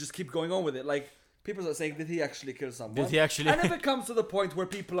 you just keep going on with it. Like, people are saying, did he actually kill someone? Did he actually? And if it comes to the point where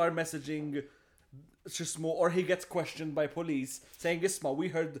people are messaging Shismo, or he gets questioned by police saying, Isma, we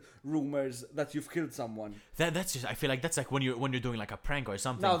heard rumors that you've killed someone. That's just, I feel like that's like when you're doing like a prank or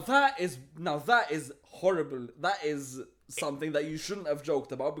something. Now that is horrible. That is something that you shouldn't have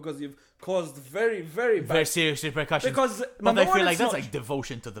joked about, because you've caused very, very bad, very serious repercussions. Because but I feel like that's like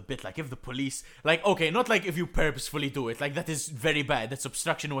devotion to the bit. Like if the police, like, okay, not like if you purposefully do it, like that is very bad. That's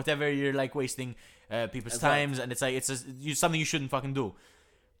obstruction, whatever. You're like wasting people's times, and it's like something you shouldn't fucking do.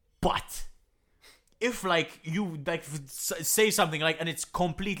 But if like you like say something like, and it's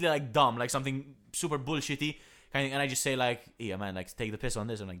completely like dumb, like something super bullshitty kind of, and I just say like, yeah man, like take the piss on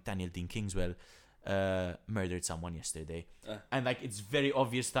this. I'm like, Daniel Dean Kingswell murdered someone yesterday, and like it's very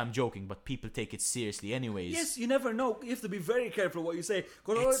obvious that I'm joking, but people take it seriously anyways. Yes, you never know. You have to be very careful what you say,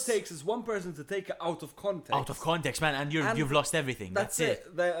 because all it takes is one person to take it out of context. Out of context, man, and you've lost everything. That's it.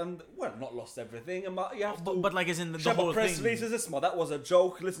 Well, not lost everything. You have to. But like, as in the whole press thing. release is this, that was a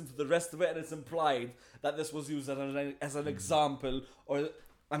joke. Listen to the rest of it, and it's implied that this was used as an example. Or,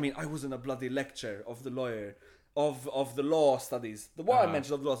 I mean, I was in a bloody lecture of the lawyer. Of the law studies, the one I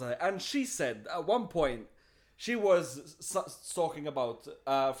mentioned of the law studies, and she said at one point she was talking about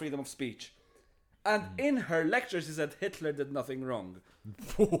freedom of speech, and in her lecture she said Hitler did nothing wrong.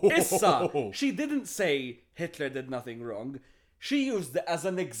 Issa, she didn't say Hitler did nothing wrong. She used it as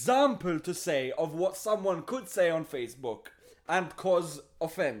an example to say of what someone could say on Facebook and cause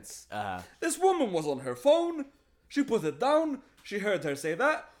offense. This woman was on her phone. She put it down. She heard her say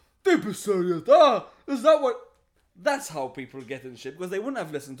that. Is that what? That's how people get in shit, because they wouldn't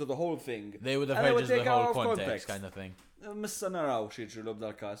have listened to the whole thing. They would have heard just the whole context kind of thing.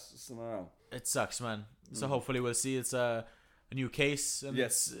 It sucks, man. So hopefully we'll see it's a new case, and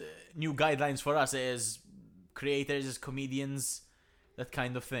it's new guidelines for us as creators, as comedians, that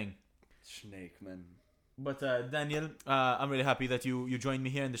kind of thing. Snake, man. But Daniel, I'm really happy that you joined me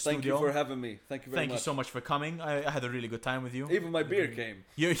here in the studio. Thank you for having me. Thank you very much. Thank you so much for coming. I had a really good time with you. Even my beer came.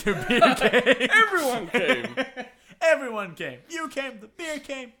 Your beer came. Everyone came. Everyone came. You came. The beer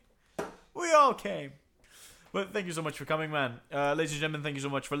came. We all came. But thank you so much for coming, man. Ladies and gentlemen, thank you so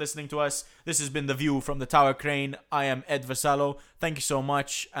much for listening to us. This has been The View from the Tower Crane. I am Ed Vassallo. Thank you so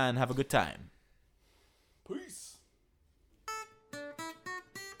much, and have a good time. Peace.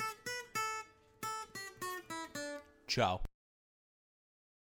 Ciao.